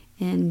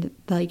 and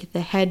like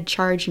the head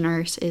charge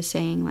nurse is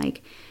saying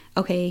like,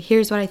 okay,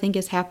 here's what I think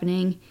is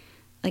happening.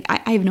 Like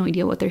I have no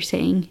idea what they're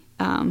saying,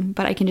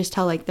 but I can just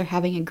tell like they're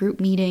having a group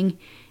meeting.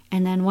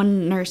 And then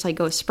one nurse like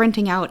goes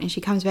sprinting out, and she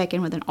comes back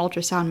in with an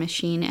ultrasound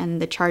machine,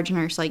 and the charge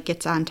nurse like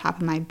gets on top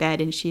of my bed,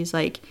 and she's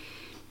like,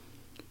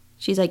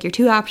 your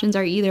two options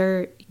are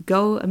either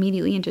go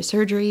immediately into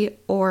surgery,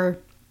 or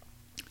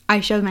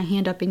I shove my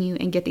hand up in you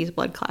and get these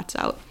blood clots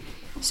out.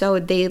 So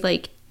they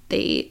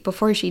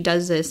before she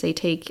does this, they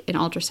take an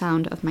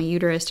ultrasound of my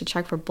uterus to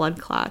check for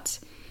blood clots.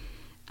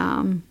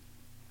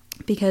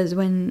 Because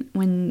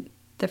when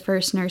the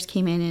first nurse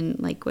came in and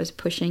like was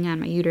pushing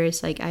on my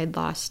uterus, like I had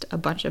lost a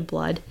bunch of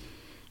blood,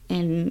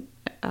 and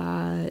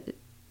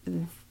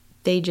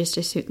they just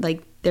assumed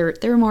like there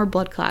were more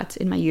blood clots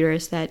in my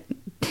uterus that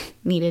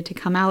needed to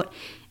come out,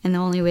 and the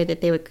only way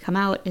that they would come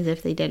out is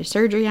if they did a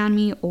surgery on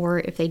me, or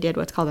if they did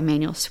what's called a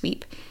manual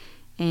sweep.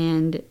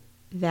 And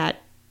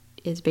that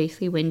is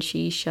basically when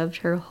she shoved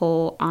her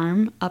whole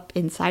arm up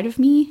inside of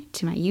me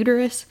to my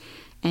uterus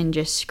and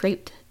just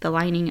scraped the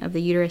lining of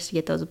the uterus to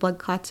get those blood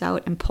clots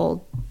out, and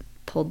pulled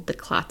the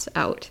clots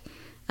out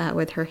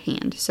with her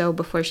hand. So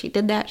before she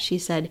did that, she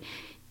said,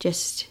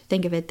 just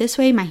think of it this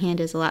way, my hand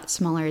is a lot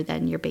smaller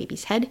than your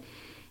baby's head.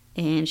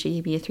 And she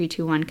gave me a 3,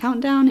 2, 1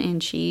 countdown,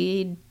 and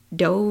she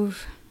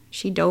dove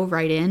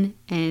right in,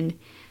 and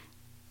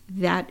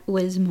that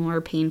was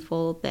more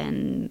painful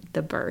than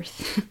the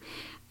birth.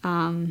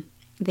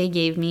 They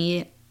gave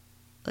me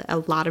a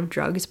lot of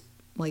drugs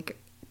like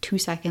 2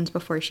 seconds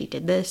before she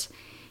did this,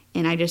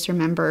 and I just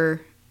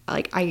remember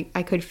like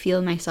I could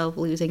feel myself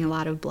losing a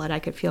lot of blood. I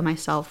could feel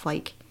myself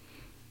like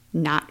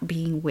not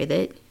being with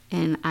it,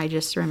 and I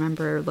just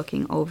remember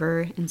looking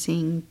over and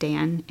seeing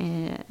Dan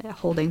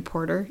holding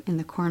Porter in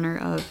the corner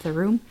of the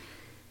room,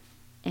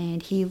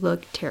 and he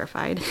looked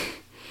terrified.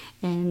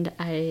 And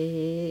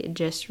I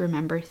just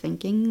remember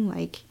thinking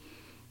like,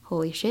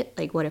 holy shit,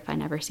 like what if I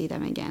never see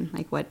them again?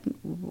 Like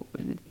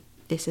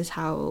this is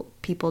how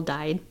people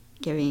died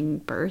giving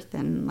birth,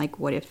 and like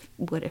what if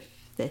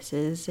this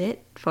is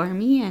it for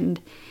me?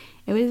 And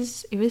it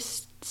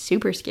was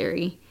super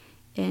scary,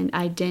 and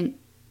I didn't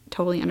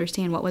totally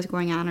understand what was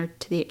going on, or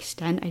to the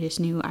extent. I just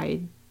knew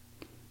I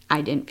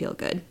didn't feel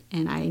good,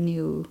 and I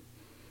knew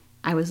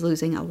I was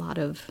losing a lot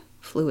of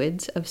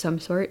fluids of some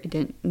sort. I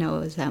didn't know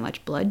it was that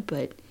much blood,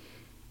 but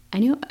I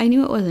knew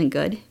it wasn't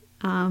good.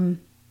 And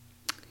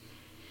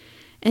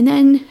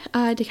then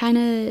to kind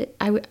of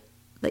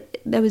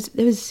that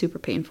was super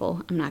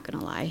painful. I'm not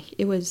gonna lie.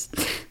 It was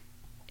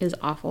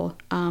awful.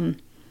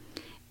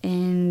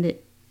 And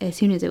as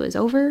soon as it was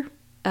over,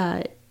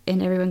 and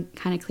everyone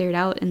kind of cleared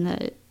out,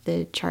 and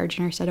the charge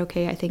nurse said,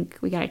 okay, I think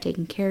we got it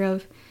taken care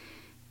of.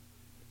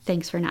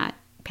 Thanks for not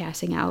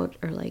passing out,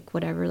 or like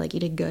whatever, like you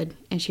did good.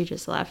 And she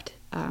just left.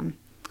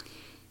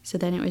 So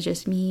then it was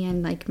just me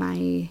and like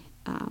my,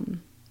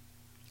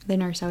 the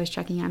nurse always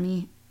checking on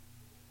me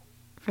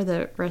for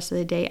the rest of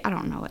the day. I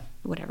don't know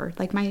whatever,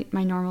 like my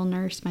normal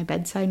nurse, my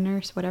bedside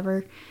nurse,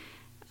 whatever.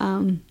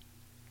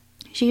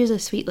 She was a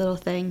sweet little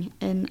thing,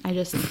 and I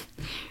just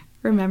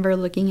remember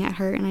looking at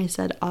her, and I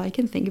said, all I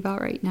can think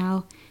about right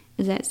now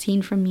is that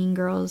scene from Mean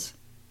Girls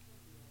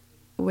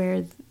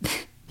where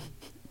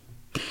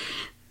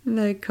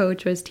the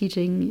coach was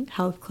teaching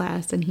health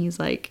class, and he's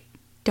like,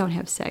 don't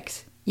have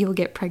sex, you will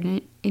get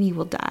pregnant and you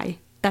will die.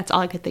 That's all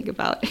I could think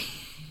about.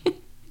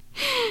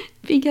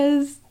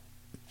 Because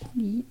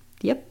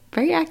yep,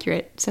 very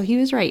accurate. So he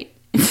was right.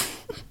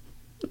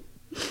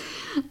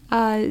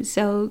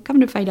 So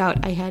come to find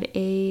out, I had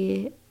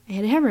a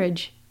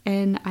hemorrhage,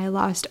 and I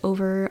lost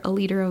over 1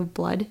 liter of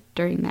blood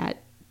during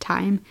that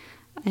time.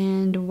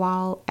 And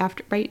while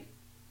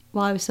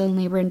I was still in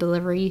labor and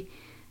delivery,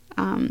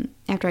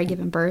 after I'd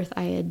given birth,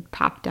 I had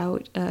popped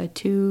out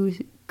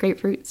 2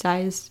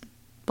 grapefruit-sized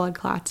blood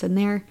clots in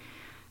there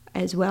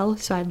as well.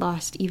 So I'd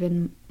lost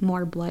even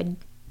more blood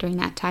during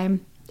that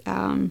time.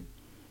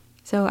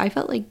 So I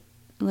felt like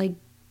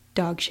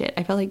dog shit.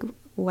 I felt like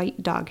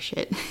white dog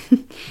shit.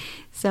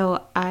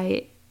 So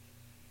I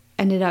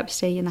ended up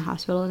staying in the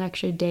hospital an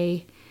extra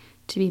day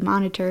to be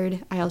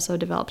monitored. I also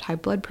developed high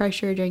blood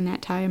pressure during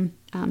that time.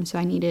 So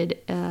I needed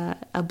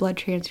a blood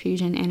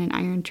transfusion and an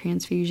iron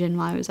transfusion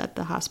while I was at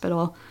the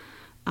hospital.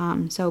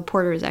 So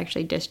Porter was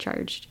actually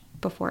discharged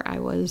before I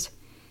was.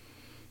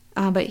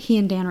 But he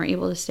and Dan were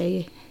able to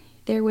stay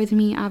there with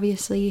me,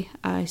 obviously.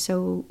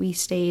 So we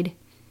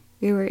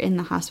were in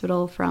the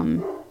hospital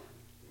from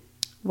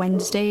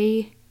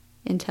Wednesday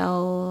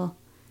until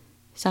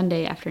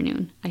Sunday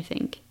afternoon, I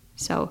think.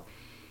 So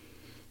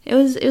it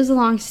was a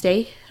long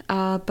stay,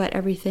 but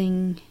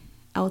everything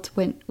else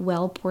went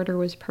well. Porter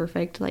was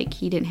perfect. Like,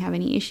 he didn't have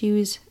any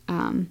issues.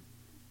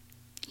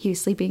 He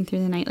was sleeping through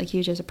the night. Like, he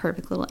was just a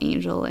perfect little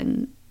angel,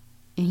 and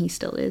he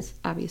still is,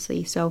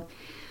 obviously. So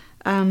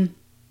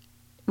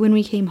when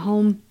we came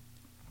home,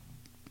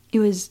 it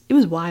was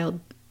wild.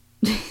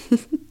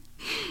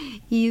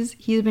 He's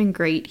been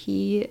great.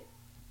 He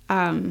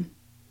the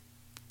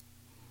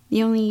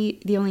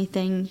only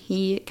thing,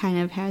 he kind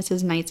of has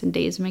his nights and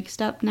days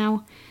mixed up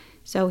now.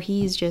 So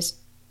he's just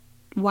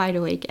wide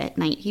awake at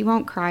night. He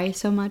won't cry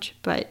so much,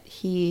 but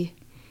he'll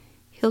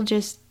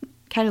just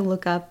kind of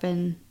look up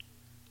and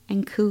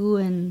coo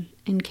and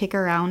kick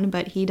around,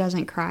 but he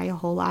doesn't cry a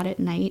whole lot at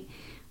night,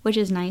 which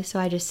is nice. So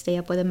I just stay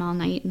up with him all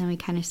night, and then we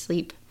kind of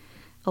sleep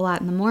a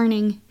lot in the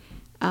morning.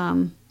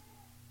 But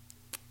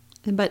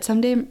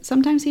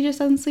sometimes he just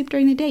doesn't sleep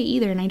during the day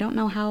either, and I don't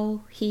know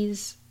how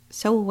he's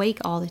so awake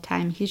all the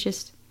time. He's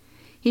just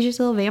a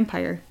little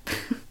vampire.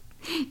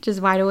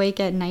 Just wide awake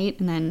at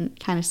night and then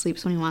kind of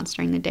sleeps when he wants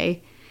during the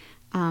day.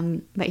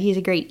 But he's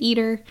a great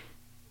eater.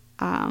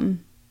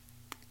 I'm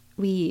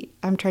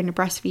trying to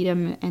breastfeed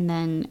him, and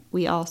then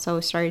we also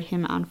started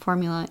him on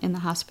formula in the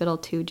hospital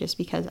too, just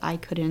because I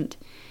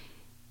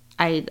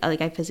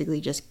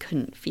physically just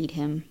couldn't feed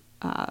him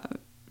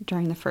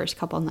during the first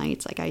couple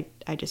nights. Like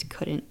I just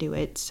couldn't do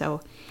it.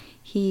 So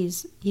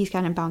he's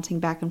kind of bouncing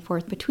back and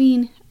forth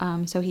between.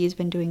 So he's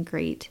been doing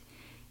great,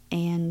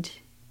 and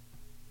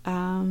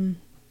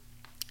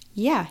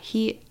yeah,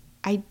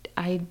 I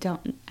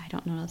don't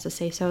know what else to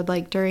say. So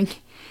like during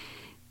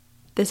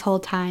this whole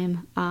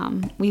time,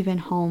 we've been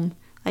home.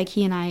 Like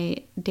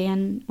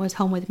Dan was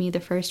home with me the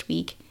first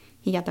week.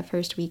 He got the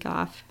first week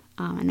off,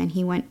 and then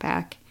he went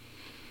back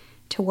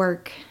to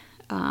work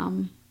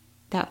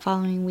that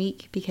following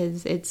week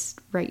because it's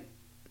right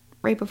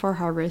before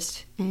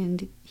harvest,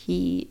 and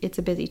it's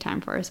a busy time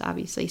for us,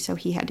 obviously. So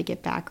he had to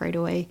get back right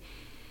away.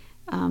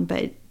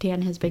 But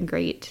Dan has been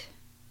great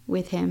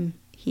with him.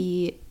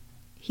 He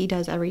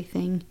does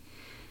everything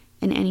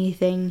and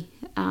anything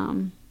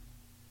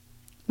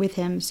with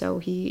him. So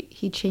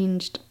he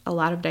changed a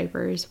lot of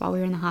diapers while we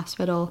were in the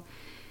hospital.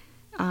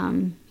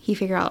 He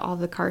figured out all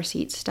the car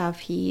seat stuff.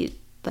 He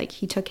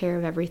took care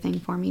of everything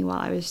for me while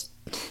I was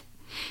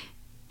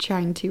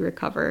trying to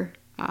recover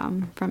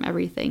from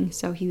everything.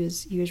 So he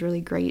was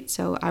really great.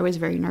 So I was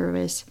very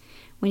nervous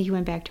when he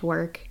went back to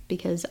work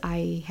because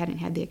I hadn't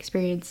had the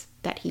experience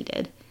that he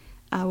did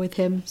with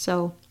him.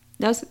 So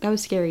that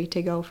was scary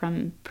to go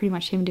from pretty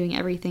much him doing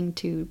everything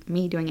to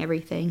me doing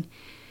everything,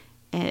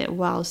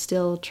 while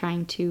still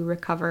trying to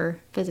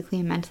recover physically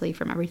and mentally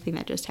from everything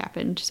that just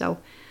happened. So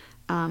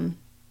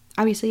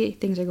obviously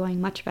things are going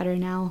much better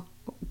now.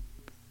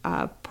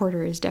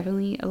 Porter is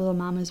definitely a little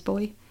mama's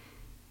boy.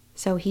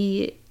 So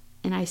he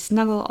and I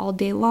snuggle all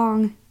day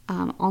long,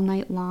 all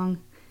night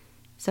long.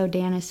 So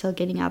Dan is still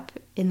getting up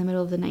in the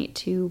middle of the night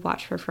to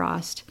watch for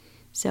Frost.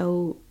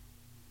 So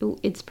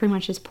it's pretty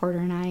much just Porter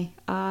and I,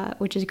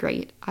 which is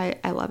great.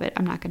 I love it.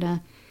 I'm not going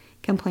to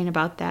complain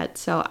about that.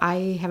 So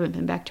I haven't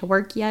been back to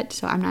work yet,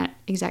 so I'm not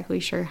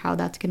exactly sure how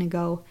that's going to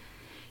go,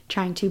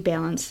 trying to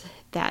balance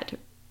that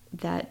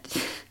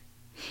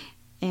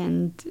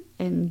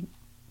and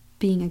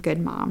being a good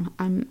mom.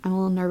 I'm a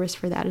little nervous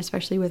for that,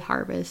 especially with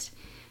harvest.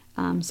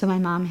 So my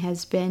mom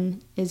is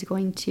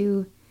going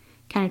to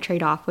kind of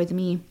trade off with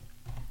me.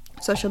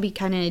 So she'll be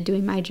kind of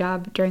doing my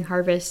job during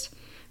harvest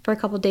for a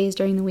couple days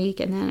during the week,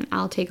 and then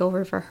I'll take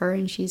over for her,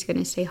 and she's going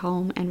to stay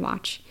home and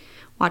watch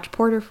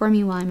Porter for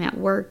me while I'm at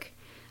work.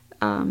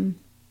 But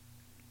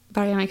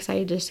I am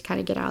excited just to kind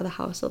of get out of the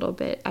house a little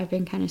bit. I've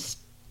been kind of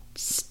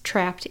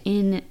trapped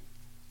in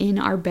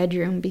our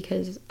bedroom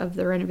because of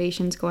the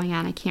renovations going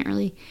on. I can't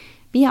really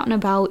be out and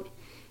about.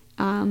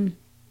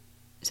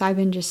 So I've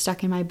been just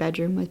stuck in my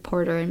bedroom with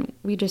Porter, and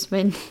we just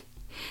been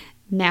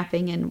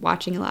napping and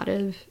watching a lot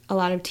of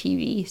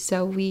TV.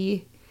 So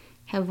we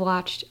have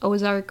watched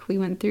Ozark. We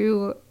went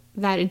through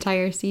that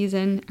entire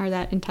season, or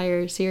that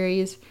entire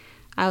series.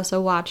 I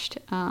also watched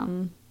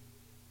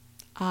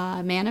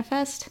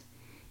Manifest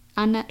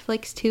on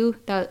Netflix too.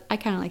 I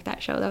kind of like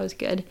that show. That was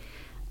good.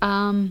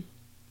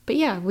 But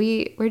yeah,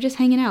 we're just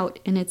hanging out,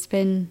 and it's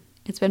been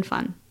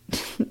fun.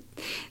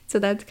 So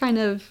that was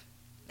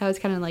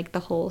kind of like the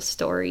whole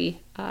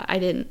story. I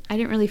didn't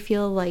really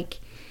feel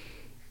like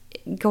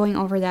going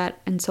over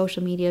that on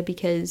social media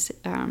because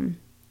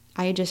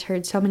I just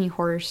heard so many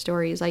horror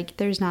stories.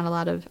 Like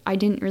I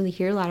didn't really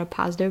hear a lot of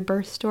positive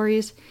birth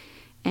stories,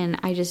 and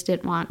I just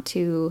didn't want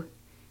to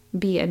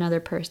be another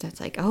person that's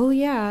like, oh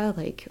yeah,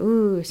 like,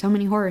 ooh, so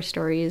many horror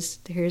stories,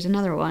 here's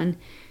another one.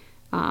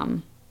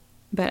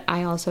 But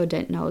I also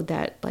didn't know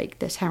that, like,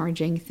 this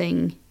hemorrhaging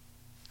thing,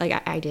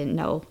 like, I didn't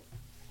know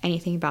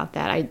anything about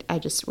that. I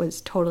just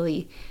was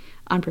totally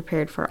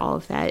unprepared for all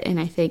of that, and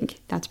I think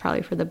that's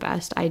probably for the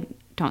best. I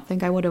don't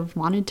think I would have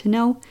wanted to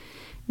know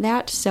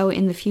that. So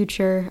in the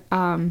future,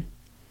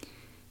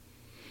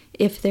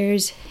 if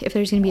there's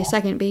going to be a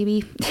second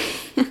baby,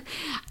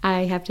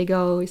 I have to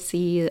go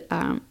see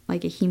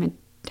like a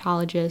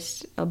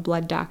hematologist, a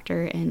blood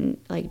doctor, and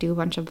like do a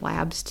bunch of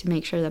labs to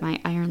make sure that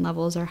my iron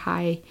levels are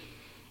high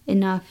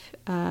enough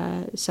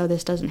so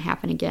this doesn't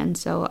happen again.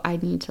 So I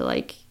need to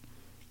like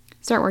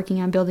start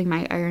working on building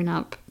my iron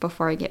up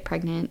before I get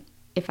pregnant,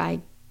 if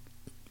I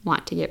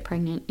want to get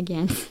pregnant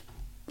again.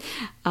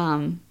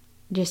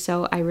 just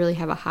so I really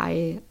have a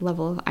high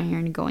level of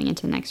iron going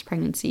into next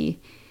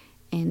pregnancy.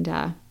 And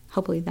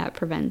hopefully that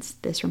prevents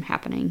this from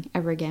happening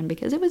ever again,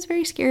 because it was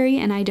very scary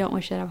and I don't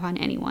wish that upon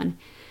anyone.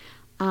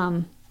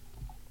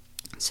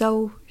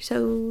 So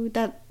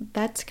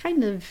that's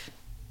kind of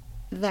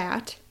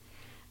that.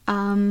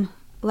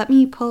 Let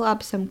me pull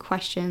up some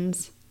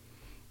questions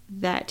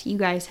that you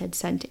guys had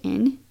sent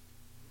in.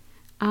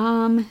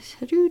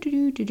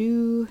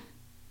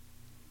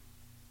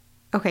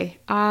 Okay,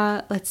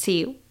 let's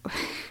see.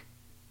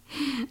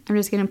 I'm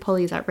just gonna pull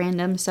these at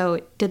random. So,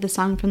 did the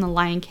song from The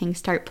Lion King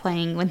start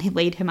playing when they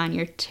laid him on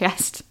your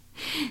chest?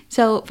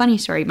 So, funny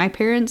story. My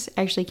parents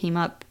actually came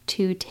up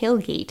to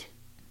tailgate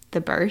the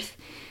birth.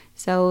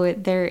 So,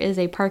 there is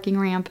a parking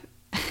ramp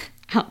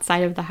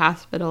outside of the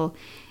hospital,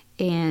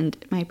 and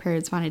my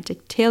parents wanted to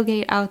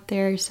tailgate out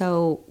there.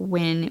 So,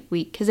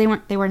 because they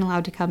weren't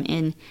allowed to come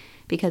in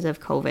because of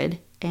COVID,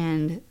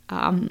 and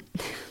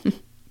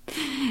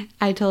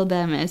I told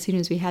them as soon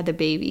as we had the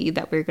baby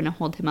that we were going to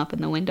hold him up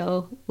in the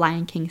window,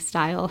 Lion King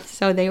style.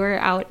 So they were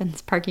out in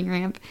this parking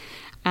ramp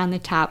on the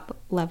top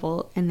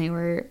level, and they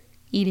were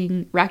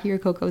eating Rocky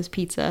Rococo's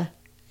pizza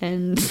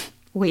and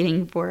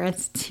waiting for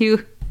us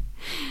to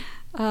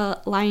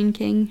Lion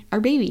King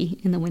our baby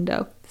in the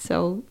window.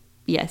 So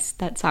yes,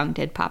 that song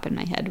did pop in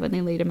my head when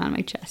they laid him on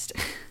my chest.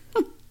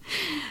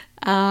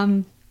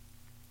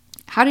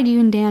 How did you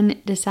and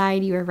Dan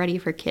decide you were ready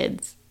for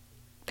kids?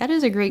 That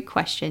is a great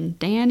question.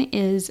 Dan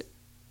is,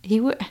 how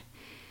do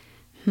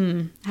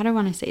I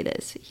want to say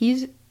this?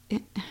 He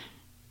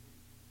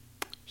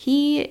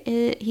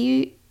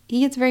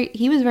was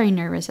very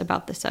nervous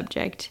about the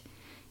subject.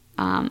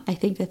 I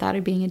think the thought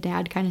of being a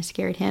dad kind of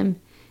scared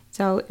him.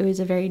 So it was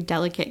a very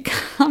delicate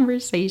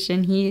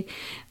conversation.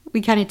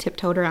 We kind of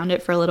tiptoed around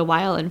it for a little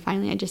while, and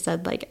finally I just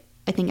said, like,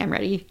 I think I'm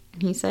ready.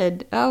 And he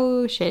said,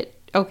 oh shit,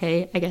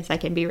 okay, I guess I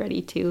can be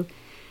ready too.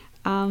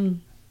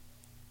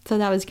 So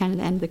that was kind of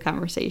the end of the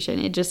conversation.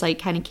 It just like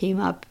kind of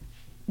came up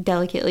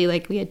delicately,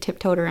 like we had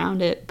tiptoed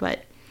around it,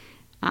 but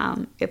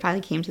it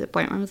finally came to the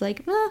point where I was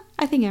like,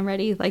 I think I'm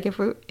ready. Like if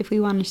we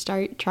want to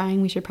start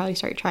trying, we should probably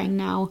start trying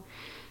now.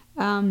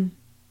 And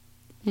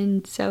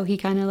so he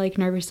kind of like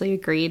nervously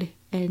agreed,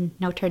 and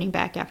no turning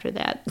back after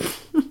that.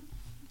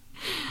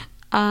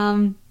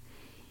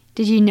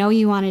 Did you know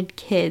you wanted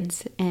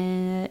kids?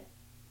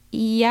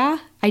 Yeah,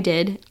 I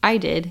did.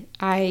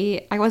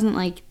 I wasn't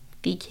like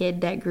the kid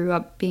that grew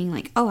up being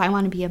like, oh, I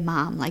want to be a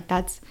mom. Like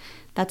that's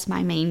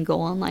my main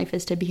goal in life,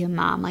 is to be a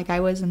mom. Like I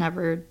was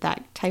never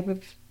that type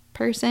of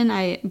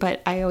person.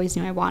 But I always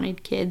knew I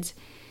wanted kids.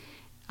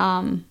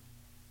 And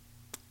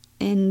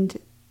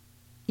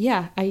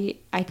yeah, I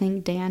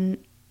think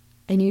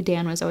I knew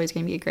Dan was always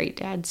going to be a great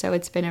dad. So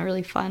it's been a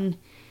really fun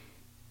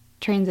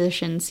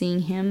transition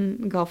seeing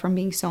him go from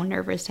being so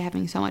nervous to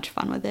having so much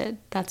fun with it.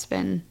 That's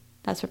been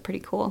pretty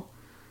cool.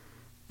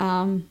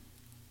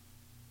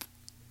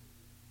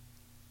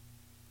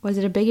 Was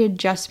it a big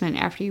adjustment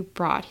after you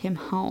brought him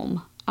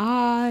home?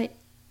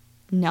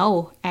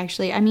 No,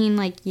 actually. I mean,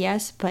 like,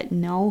 yes, but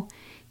no.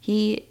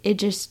 It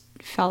just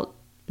felt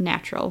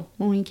natural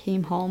when we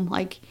came home.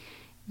 Like,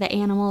 the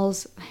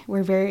animals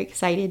were very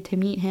excited to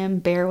meet him.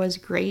 Bear was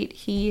great.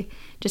 He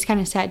just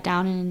kind of sat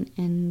down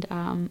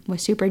and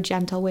was super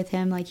gentle with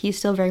him. Like, he's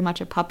still very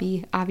much a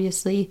puppy,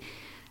 obviously.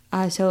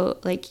 So,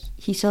 like,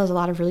 he still has a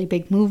lot of really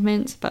big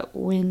movements. But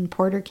when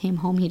Porter came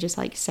home, he just,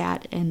 like,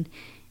 sat and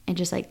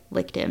just, like,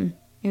 licked him.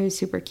 It was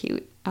super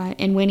cute.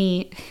 And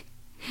Winnie,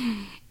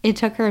 it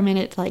took her a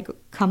minute to like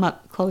come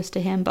up close to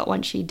him, but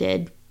once she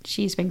did,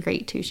 she's been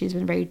great too. She's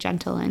been very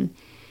gentle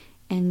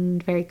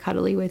and very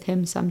cuddly with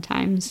him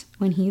sometimes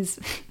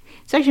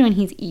especially when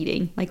he's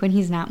eating, like when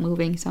he's not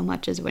moving so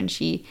much is when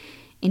she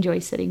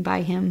enjoys sitting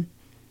by him.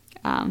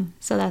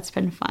 So that's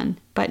been fun.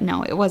 But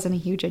no, it wasn't a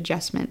huge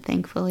adjustment,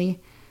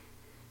 thankfully.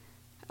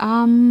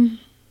 Let's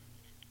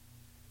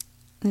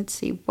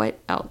see, what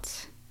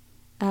else?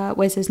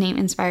 Was his name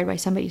inspired by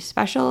somebody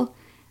special?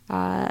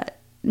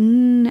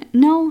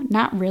 No,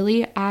 not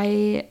really.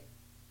 I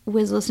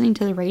was listening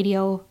to the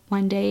radio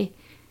one day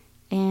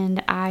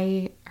and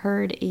I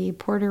heard a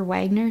Porter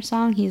Wagoner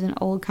song. He's an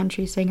old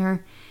country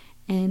singer.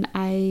 And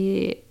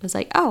I was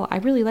like, oh, I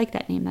really like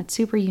that name. That's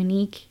super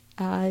unique,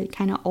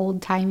 kind of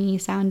old-timey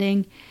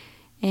sounding.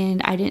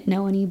 And I didn't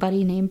know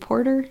anybody named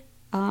Porter.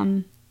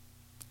 I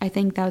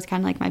think that was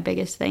kind of like my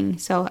biggest thing.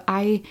 So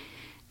I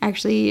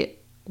actually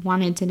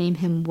wanted to name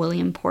him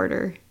William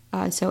Porter.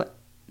 So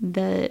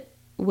the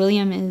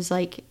William is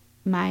like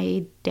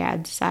my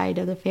dad's side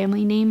of the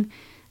family name.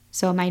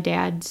 So my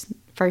dad's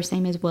first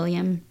name is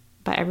William,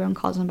 but everyone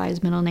calls him by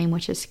his middle name,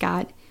 which is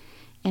Scott.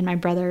 And my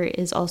brother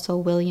is also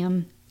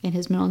William, and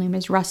his middle name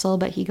is Russell,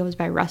 but he goes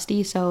by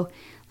Rusty. So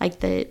like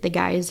the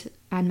guys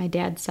on my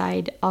dad's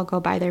side all go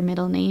by their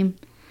middle name.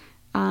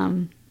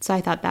 So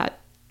I thought that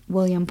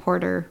William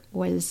Porter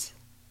was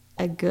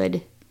a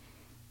good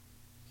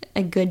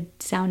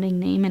sounding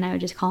name, and I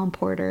would just call him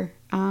Porter.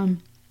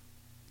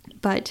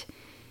 But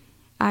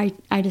I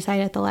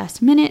decided at the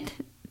last minute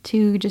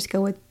to just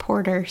go with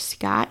Porter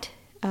Scott.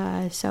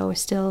 so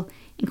still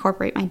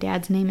incorporate my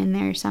dad's name in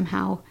there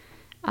somehow,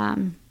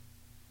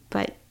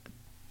 but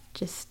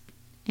just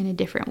in a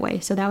different way.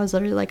 So that was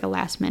literally like a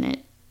last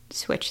minute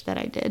switch that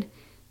I did.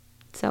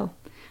 So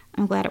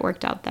I'm glad it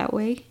worked out that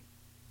way.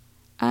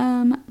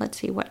 Let's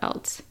see, what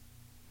else?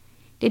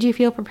 Did you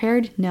feel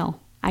prepared? No,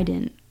 I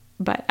didn't.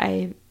 But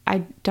I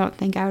don't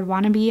think I would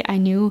want to be. I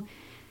knew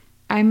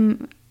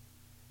I'm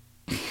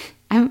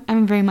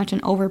very much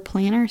an over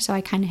planner, so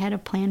I kind of had a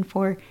plan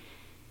for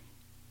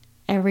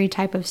every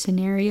type of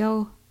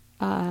scenario,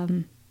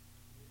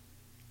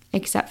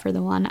 except for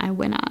the one I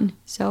went on.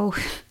 So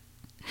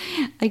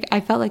like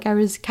I felt like I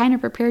was kind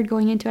of prepared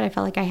going into it. I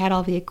felt like I had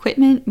all the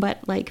equipment,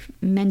 but like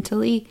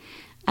mentally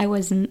I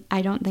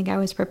don't think I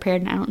was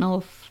prepared, and I don't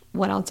know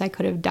what else I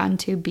could have done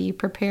to be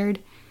prepared.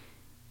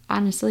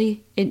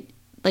 Honestly,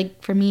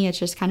 like for me, it's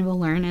just kind of a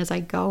learn as I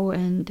go,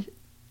 and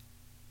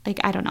like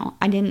I don't know.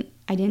 I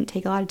didn't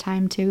take a lot of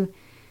time to.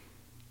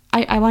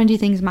 I want to do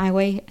things my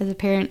way as a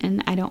parent,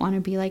 and I don't want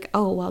to be like,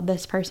 oh well,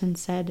 this person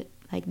said,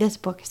 like this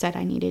book said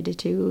I needed to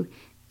do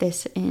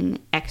this in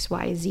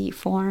XYZ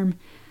form.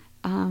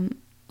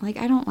 Like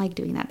I don't like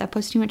doing that. That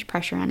puts too much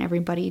pressure on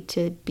everybody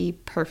to be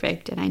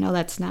perfect, and I know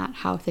that's not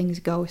how things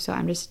go. So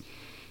I'm just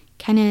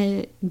kind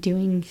of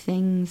doing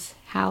things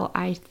how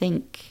I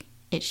think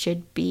it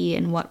should be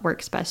and what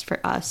works best for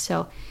us.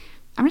 So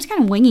I'm just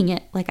kind of winging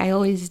it like I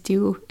always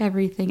do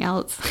everything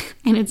else,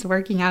 and it's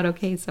working out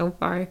okay so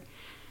far.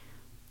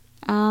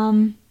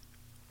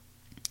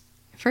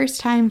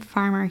 First time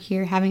farmer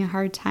here, having a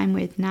hard time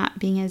with not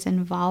being as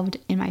involved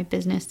in my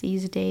business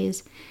these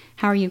days.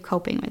 How are you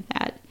coping with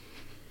that?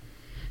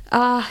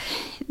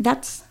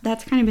 That's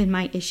kind of been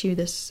my issue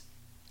this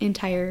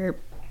entire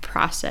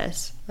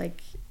process.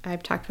 Like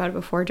I've talked about it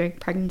before, during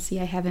pregnancy,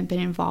 I haven't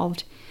been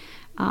involved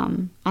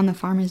on the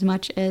farm as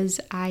much as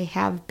I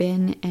have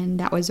been, and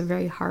that was a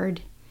very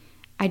hard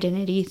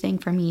identity thing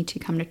for me to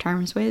come to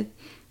terms with.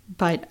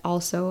 But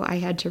also I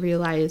had to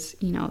realize,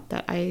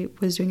 that I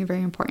was doing a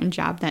very important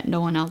job that no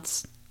one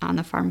else on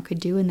the farm could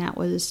do, and that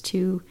was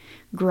to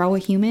grow a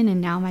human,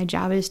 and now my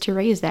job is to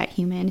raise that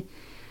human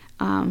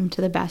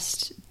to the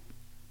best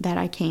that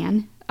I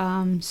can.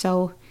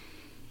 So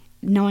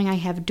knowing I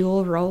have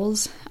dual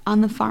roles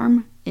on the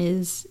farm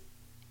is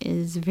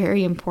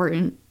very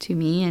important to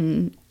me,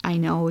 and I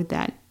know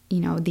that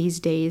these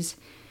days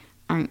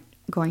aren't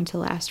going to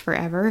last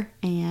forever,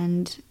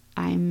 and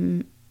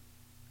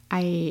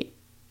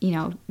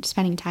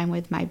spending time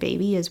with my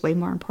baby is way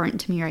more important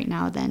to me right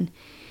now than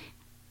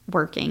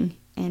working.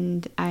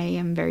 And I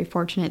am very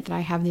fortunate that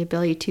I have the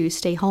ability to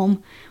stay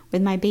home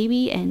with my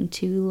baby and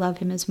to love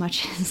him as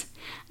much as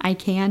I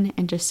can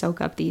and just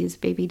soak up these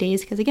baby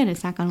days, because again,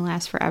 it's not going to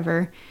last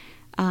forever.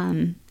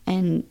 And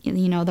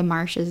the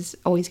marsh is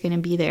always going to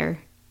be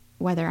there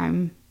whether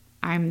I'm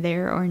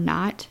there or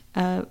not,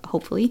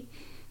 hopefully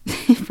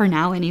for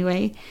now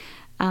anyway.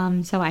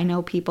 So I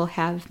know people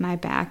have my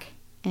back,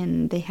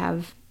 and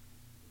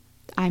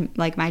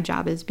my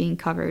job is being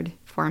covered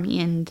for me,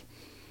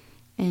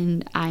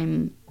 and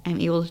I'm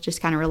able to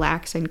just kind of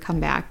relax and come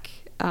back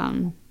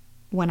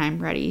when I'm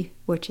ready,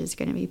 which is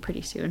going to be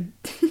pretty soon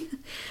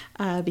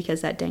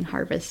because that dang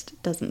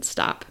harvest doesn't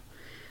stop.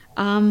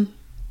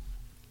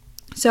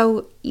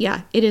 So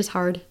yeah, it is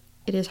hard.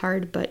 It is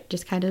hard, but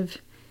just kind of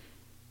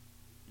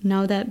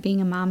know that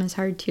being a mom is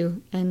hard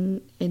too,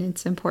 and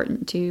it's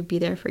important to be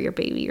there for your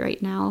baby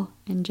right now,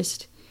 and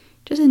just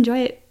enjoy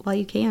it while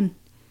you can.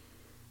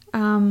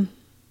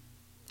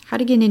 How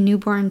to get a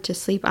newborn to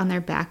sleep on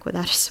their back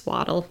without a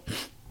swaddle.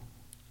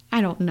 I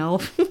don't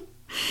know.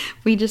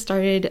 We just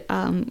started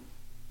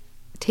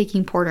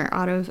taking Porter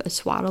out of a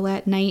swaddle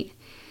at night,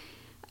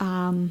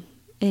 and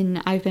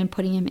I've been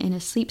putting him in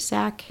a sleep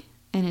sack,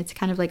 and it's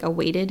kind of like a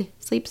weighted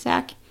sleep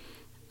sack.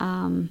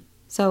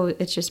 So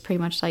it's just pretty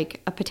much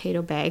like a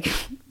potato bag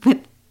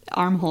with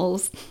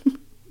armholes.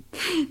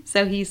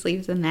 So he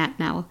sleeps in that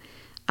now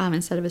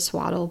instead of a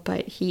swaddle.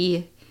 But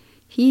he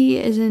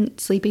isn't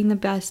sleeping the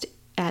best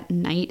at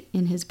night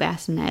in his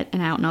bassinet,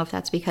 and I don't know if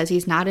that's because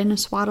he's not in a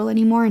swaddle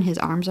anymore and his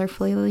arms are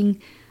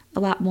flailing a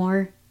lot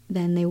more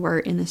than they were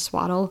in the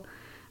swaddle.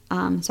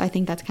 So I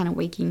think that's kind of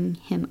waking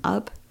him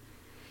up.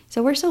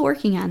 So we're still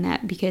working on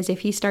that, because if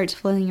he starts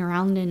flailing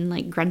around and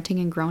like grunting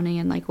and groaning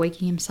and like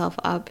waking himself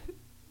up,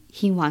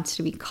 he wants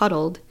to be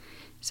cuddled.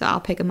 So I'll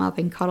pick him up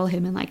and cuddle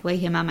him and like lay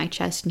him on my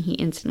chest, and he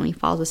instantly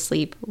falls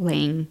asleep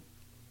laying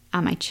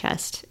on my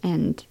chest,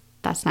 and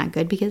that's not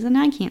good because then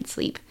I can't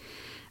sleep.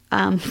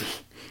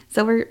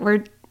 So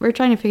we're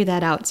trying to figure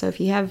that out. So if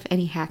you have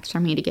any hacks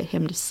for me to get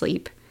him to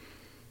sleep,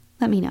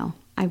 let me know.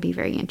 I'd be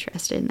very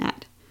interested in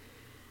that.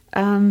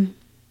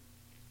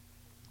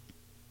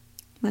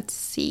 Let's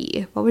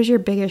see. What was your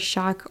biggest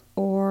shock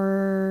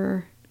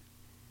or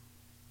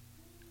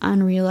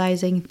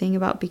unrealizing thing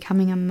about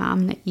becoming a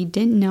mom that you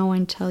didn't know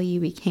until you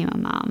became a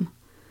mom?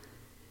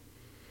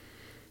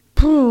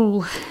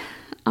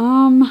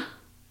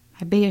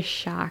 My biggest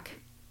shock.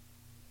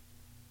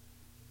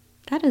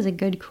 That is a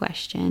good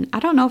question. I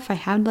don't know if I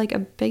had like a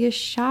biggest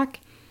shock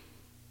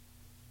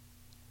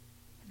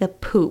the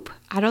poop.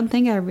 I don't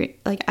think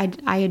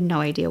I had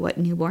no idea what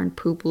newborn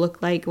poop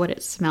looked like, what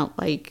it smelled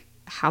like,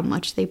 how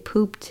much they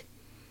pooped.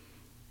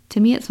 To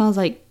me, it smells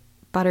like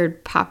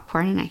buttered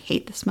popcorn, and I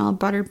hate the smell of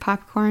buttered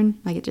popcorn.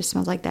 Like, it just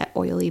smells like that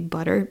oily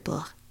butter.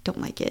 Blah,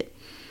 don't like it.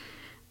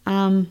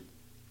 Yeah,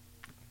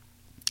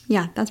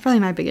 that's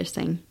probably my biggest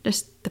thing.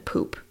 Just the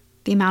poop,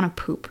 the amount of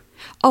poop.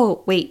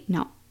 Oh, wait,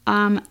 no.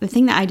 The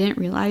thing that I didn't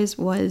realize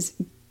was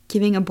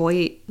giving a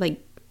boy,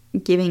 like,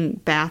 giving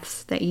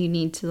baths that you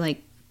need to,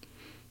 like,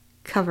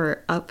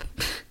 cover up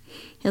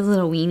his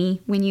little weenie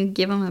when you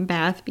give him a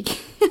bath. Because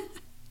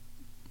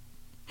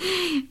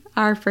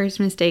our first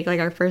mistake,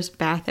 like our first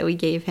bath that we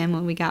gave him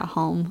when we got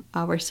home,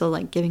 we're still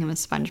like giving him a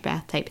sponge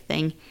bath type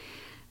thing.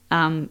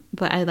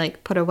 But I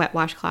like put a wet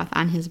washcloth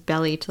on his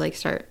belly to like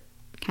start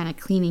kind of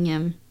cleaning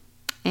him.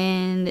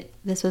 And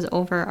this was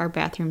over our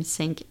bathroom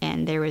sink,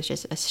 and there was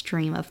just a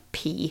stream of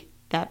pee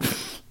that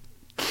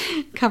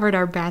covered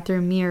our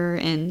bathroom mirror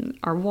and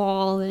our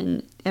wall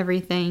and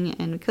everything.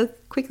 And we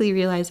quickly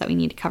realized that we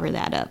need to cover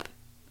that up.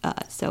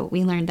 So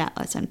we learned that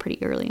lesson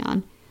pretty early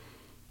on.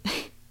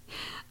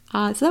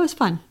 So that was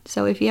fun.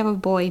 So if you have a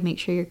boy, make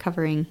sure you're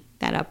covering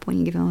that up when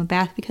you give him a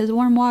bath, because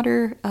warm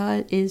water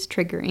is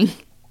triggering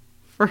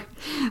for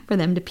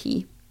them to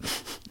pee.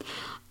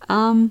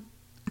 A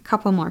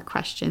couple more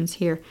questions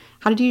here.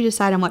 How did you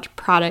decide on which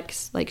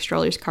products, like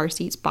strollers, car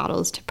seats,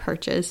 bottles, to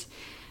purchase?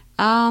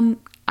 I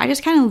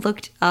just kind of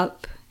looked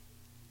up.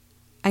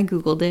 I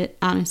Googled it.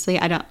 Honestly,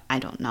 I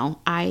don't know.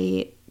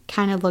 I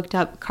kind of looked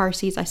up car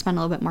seats. I spent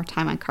a little bit more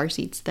time on car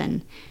seats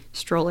than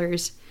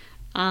strollers.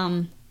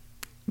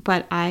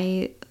 But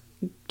I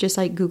just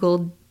like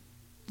Googled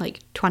like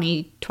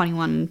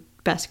 2021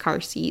 best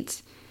car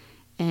seats,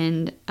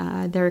 and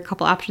there are a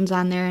couple options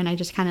on there, and I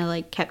just kind of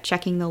like kept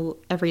checking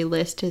every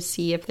list to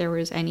see if there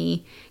was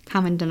any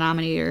common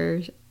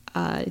denominator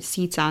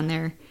seats on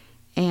there,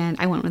 and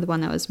I went with the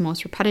one that was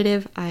most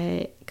repetitive.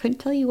 I couldn't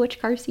tell you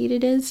which car seat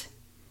it is,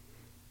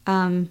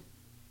 but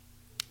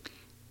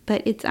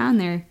it's on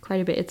there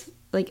quite a bit. It's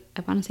like,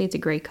 I want to say it's a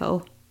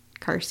Graco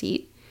car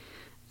seat.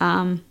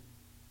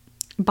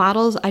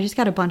 Bottles, I just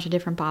got a bunch of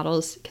different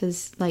bottles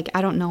because, like,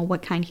 I don't know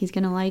what kind he's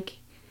going to like.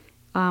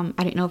 I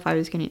didn't know if I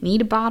was going to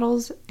need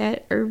bottles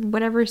or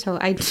whatever, so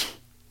I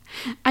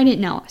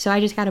didn't know. So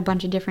I just got a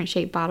bunch of different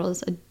shaped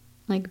bottles,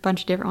 like a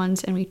bunch of different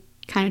ones, and we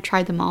kind of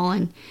tried them all,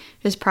 and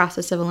just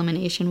process of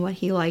elimination, what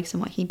he likes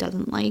and what he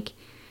doesn't like.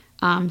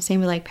 Same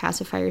with, like,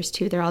 pacifiers,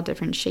 too. They're all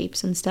different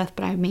shapes and stuff,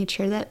 but I made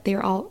sure that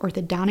they're all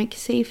orthodontic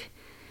safe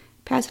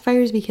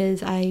pacifiers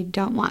because I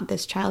don't want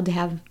this child to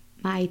have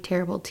my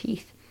terrible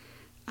teeth.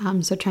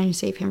 So trying to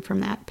save him from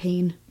that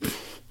pain.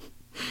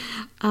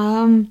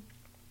 Do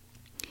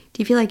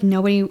you feel like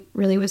nobody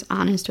really was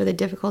honest with the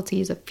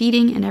difficulties of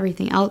feeding and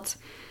everything else?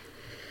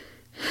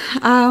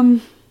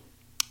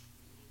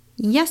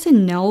 Yes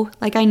and no.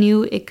 Like, I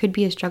knew it could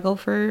be a struggle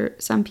for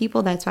some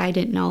people. That's why I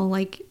didn't know.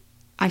 Like,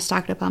 I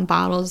stocked up on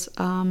bottles,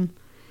 and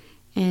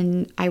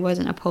I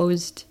wasn't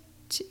opposed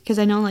to, because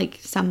I know, like,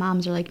 some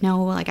moms are like,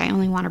 no, like, I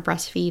only want to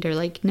breastfeed, or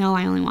like, no,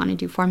 I only want to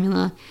do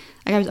formula.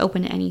 Like, I was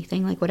open to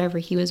anything, like whatever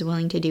he was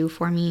willing to do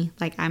for me.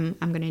 Like, I'm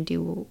going to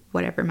do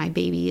whatever my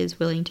baby is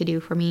willing to do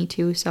for me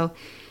too. So,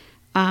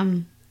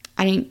 I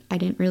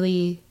didn't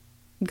really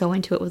go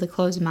into it with a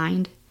closed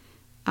mind.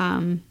 So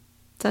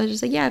I was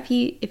just like, yeah, if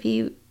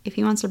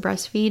he wants to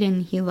breastfeed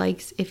and he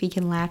likes, if he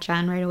can latch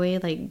on right away,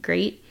 like,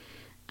 great.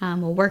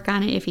 We'll work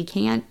on it if he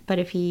can't, but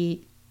if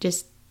he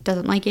just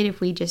doesn't like it,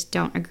 if we just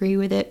don't agree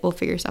with it, we'll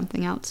figure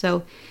something out.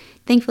 So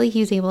thankfully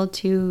he's able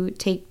to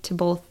take to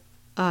both,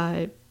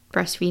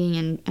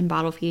 breastfeeding and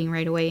bottle feeding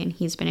right away, and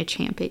he's been a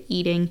champ at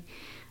eating.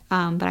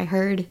 But I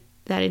heard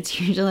that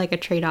it's usually like a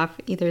trade-off.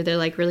 Either they're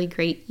like really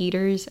great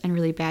eaters and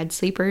really bad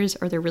sleepers,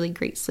 or they're really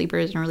great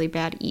sleepers and really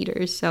bad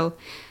eaters. So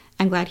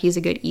I'm glad he's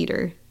a good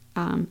eater.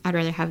 I'd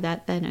rather have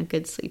that than a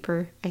good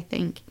sleeper, I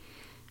think.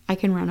 I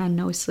can run on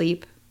no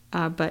sleep,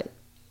 but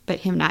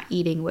him not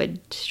eating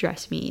would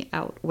stress me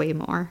out way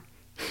more.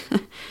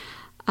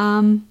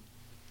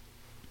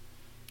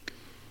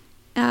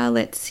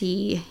 Let's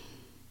see.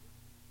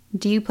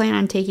 Do you plan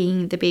on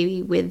taking the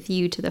baby with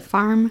you to the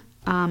farm?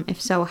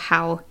 If so,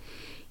 how?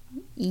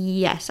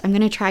 Yes, I'm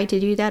going to try to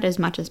do that as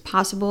much as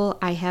possible.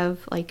 I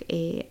have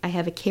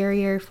a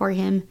carrier for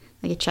him,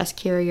 like a chest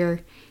carrier.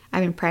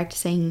 I've been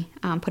practicing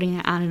putting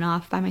it on and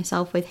off by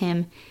myself with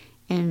him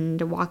and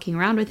walking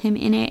around with him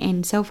in it.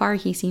 And so far,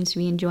 he seems to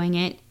be enjoying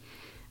it.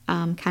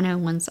 Kind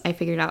of once I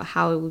figured out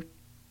how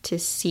to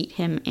seat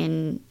him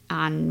in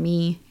on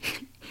me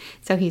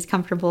so he's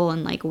comfortable,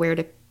 and like where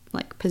to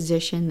like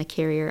position the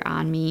carrier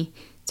on me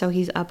so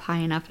he's up high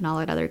enough and all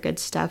that other good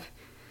stuff.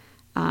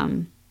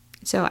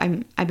 So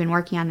I've been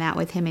working on that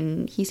with him,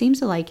 and he seems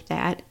to like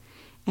that.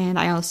 And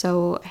I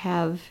also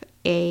have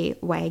a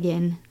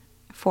wagon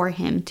for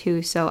him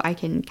too, so I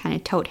can kind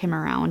of tote him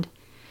around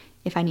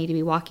if I need to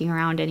be walking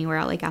around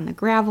anywhere, like on the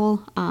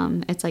gravel.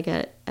 It's like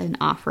an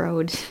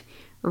off-road,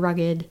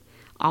 rugged,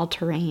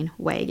 all-terrain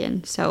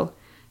wagon. So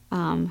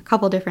a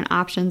couple different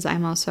options.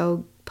 I'm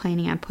also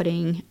planning on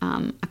putting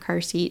a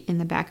car seat in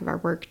the back of our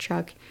work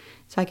truck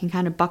so I can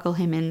kind of buckle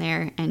him in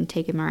there and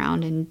take him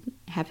around and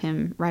have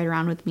him ride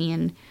around with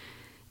me.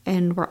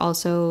 And we're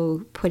also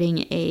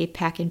putting a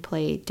pack and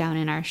play down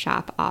in our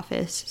shop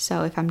office.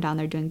 So if I'm down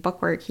there doing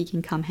bookwork, he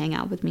can come hang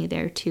out with me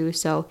there too.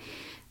 So,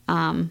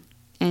 and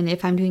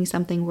if I'm doing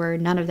something where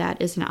none of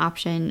that is an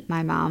option,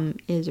 my mom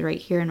is right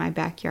here in my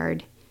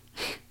backyard,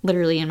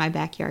 literally in my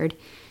backyard.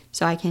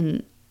 So I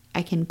can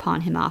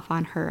pawn him off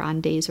on her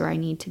on days where I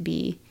need to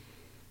be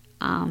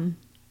doing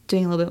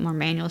a little bit more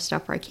manual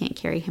stuff where I can't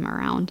carry him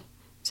around.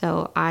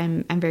 So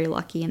I'm very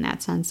lucky in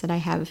that sense that I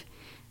have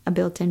a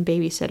built-in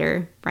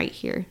babysitter right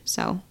here.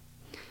 So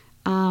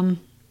I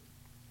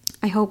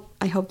hope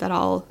that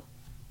all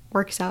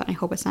works out. I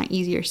hope it's not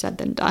easier said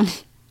than done,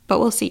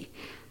 but we'll see.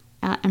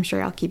 I'm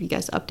sure I'll keep you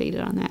guys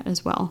updated on that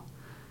as well.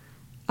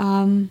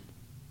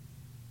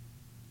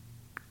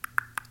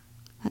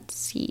 Let's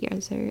see,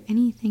 is there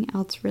anything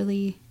else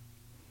really?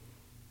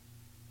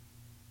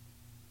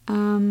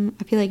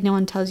 I feel like no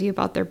one tells you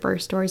about their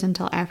birth stories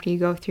until after you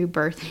go through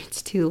birth.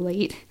 It's too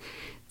late.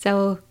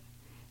 So,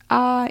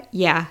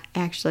 yeah,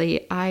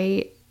 actually,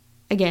 I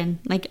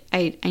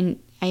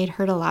had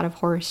heard a lot of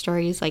horror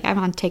stories. Like, I'm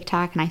on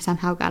TikTok and I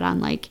somehow got on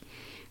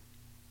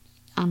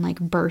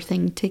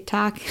birthing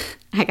TikTok.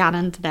 I got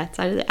into that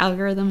side of the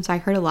algorithm. So I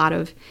heard a lot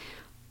of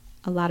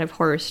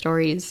horror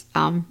stories,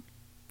 on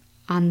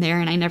there,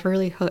 and I never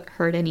really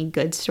heard any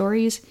good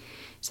stories.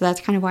 So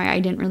that's kind of why I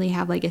didn't really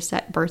have like a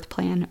set birth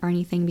plan or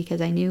anything, because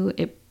I knew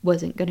it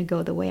wasn't going to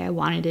go the way I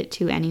wanted it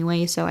to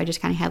anyway. So I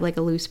just kind of had like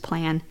a loose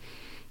plan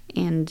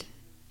and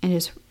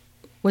just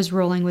was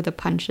rolling with the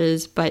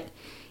punches. But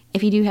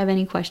if you do have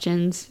any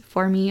questions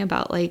for me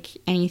about like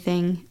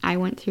anything I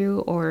went through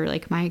or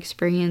like my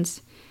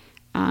experience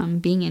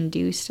being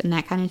induced and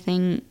that kind of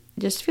thing,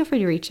 just feel free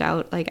to reach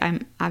out. Like,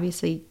 I'm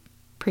obviously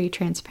pretty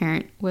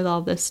transparent with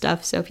all this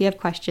stuff. So if you have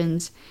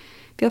questions,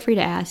 feel free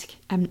to ask.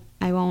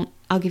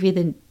 I'll give you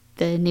the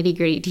nitty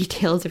gritty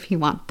details if you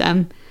want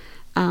them.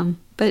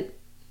 But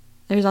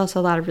there's also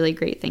a lot of really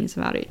great things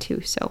about it too.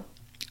 So,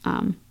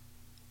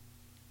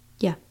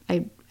 yeah,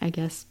 I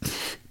guess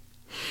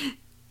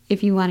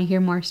if you want to hear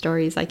more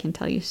stories, I can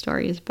tell you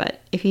stories,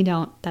 but if you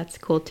don't, that's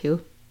cool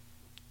too.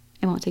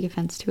 I won't take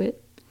offense to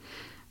it.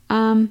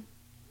 So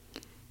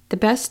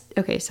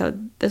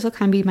this will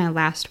kind of be my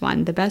last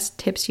one. The best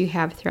tips you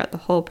have throughout the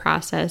whole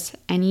process,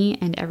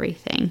 any and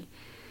everything.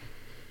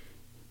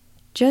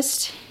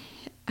 Just,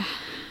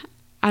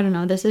 I don't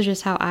know, this is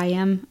just how I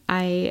am.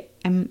 I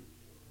am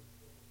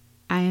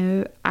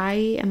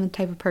the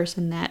type of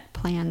person that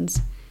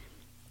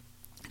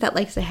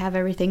likes to have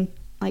everything,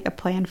 like a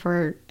plan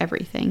for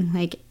everything.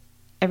 Like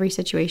every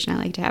situation, I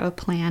like to have a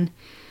plan.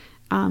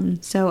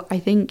 So I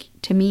think,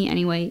 to me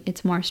anyway,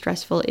 it's more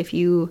stressful if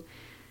you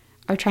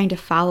are trying to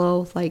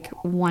follow like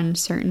one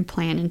certain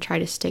plan and try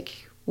to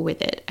stick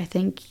with it. I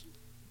think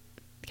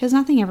because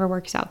nothing ever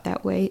works out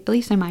that way, at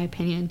least in my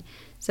opinion.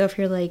 So if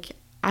you're like,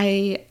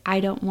 I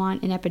don't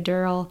want an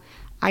epidural,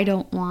 I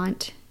don't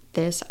want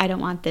this, I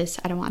don't want this,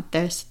 I don't want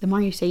this, the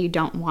more you say you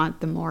don't want,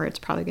 the more it's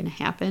probably going to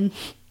happen.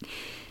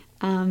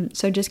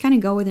 So just kind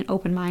of go with an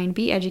open mind,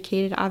 be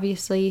educated,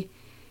 obviously.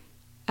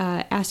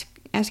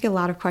 Ask a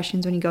lot of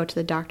questions when you go to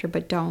the doctor,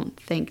 but don't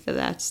think that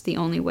that's the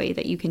only way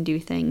that you can do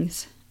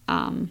things.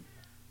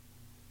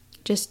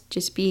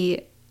 Just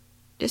be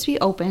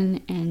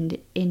open and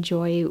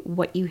enjoy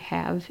what you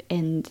have,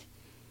 and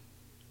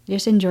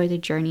just enjoy the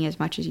journey as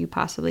much as you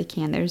possibly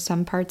can. There's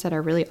some parts that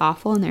are really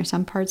awful and there's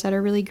some parts that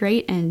are really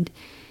great, and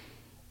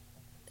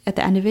at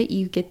the end of it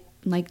you get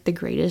like the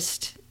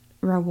greatest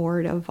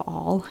reward of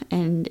all,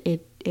 and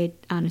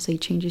it honestly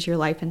changes your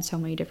life in so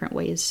many different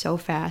ways so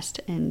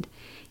fast, and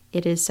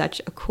it is such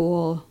a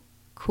cool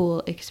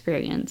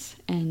experience.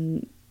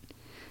 And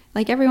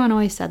like everyone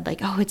always said, like,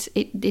 oh,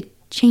 it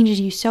changes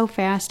you so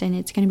fast and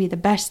it's going to be the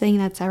best thing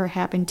that's ever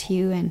happened to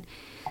you. And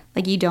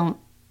like, you're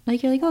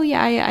like, oh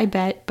yeah, I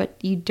bet, but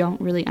you don't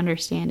really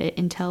understand it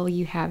until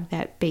you have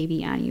that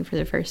baby on you for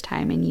the first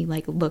time and you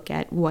like look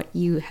at what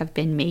you have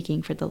been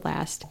making for the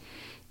last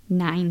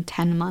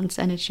 9-10 months,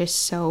 and it's just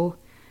so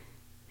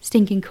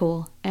stinking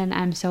cool. And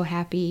I'm so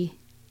happy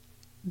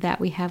that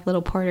we have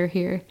little Porter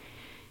here,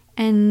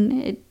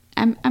 and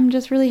I'm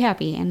just really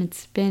happy. And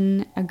it's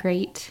been a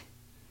great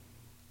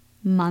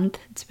month.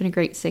 It's been a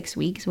great 6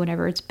 weeks,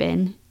 whatever it's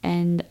been.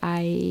 And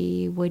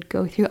I would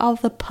go through all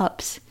the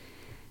pups'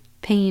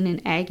 pain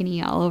and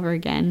agony all over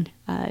again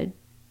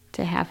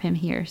to have him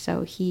here.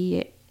 So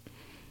he's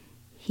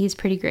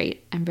pretty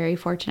great. I'm very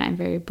fortunate. I'm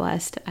very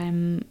blessed.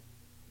 I'm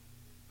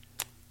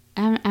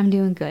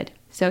doing good.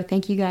 So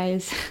thank you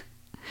guys.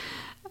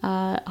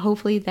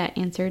 Hopefully that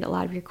answered a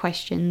lot of your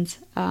questions.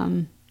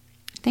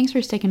 Thanks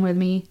for sticking with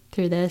me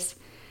through this.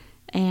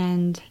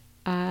 And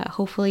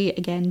hopefully,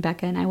 again,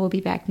 Becca and I will be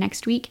back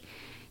next week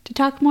to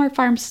talk more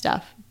farm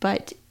stuff.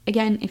 But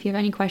again, if you have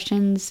any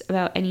questions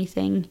about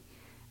anything,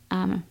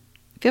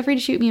 feel free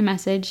to shoot me a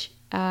message.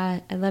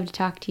 I'd love to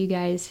talk to you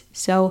guys.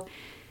 So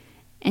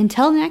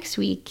until next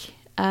week,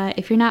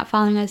 if you're not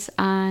following us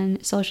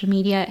on social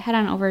media, head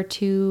on over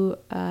to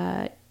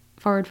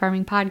Forward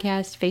Farming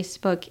Podcast,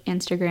 Facebook,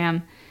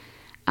 Instagram.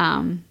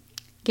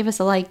 Give us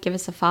a like, give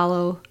us a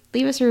follow,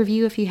 leave us a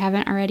review if you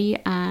haven't already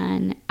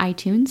on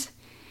iTunes.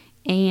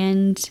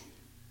 And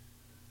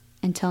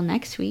until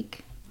next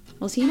week,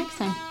 we'll see you next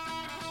time.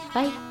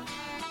 Bye.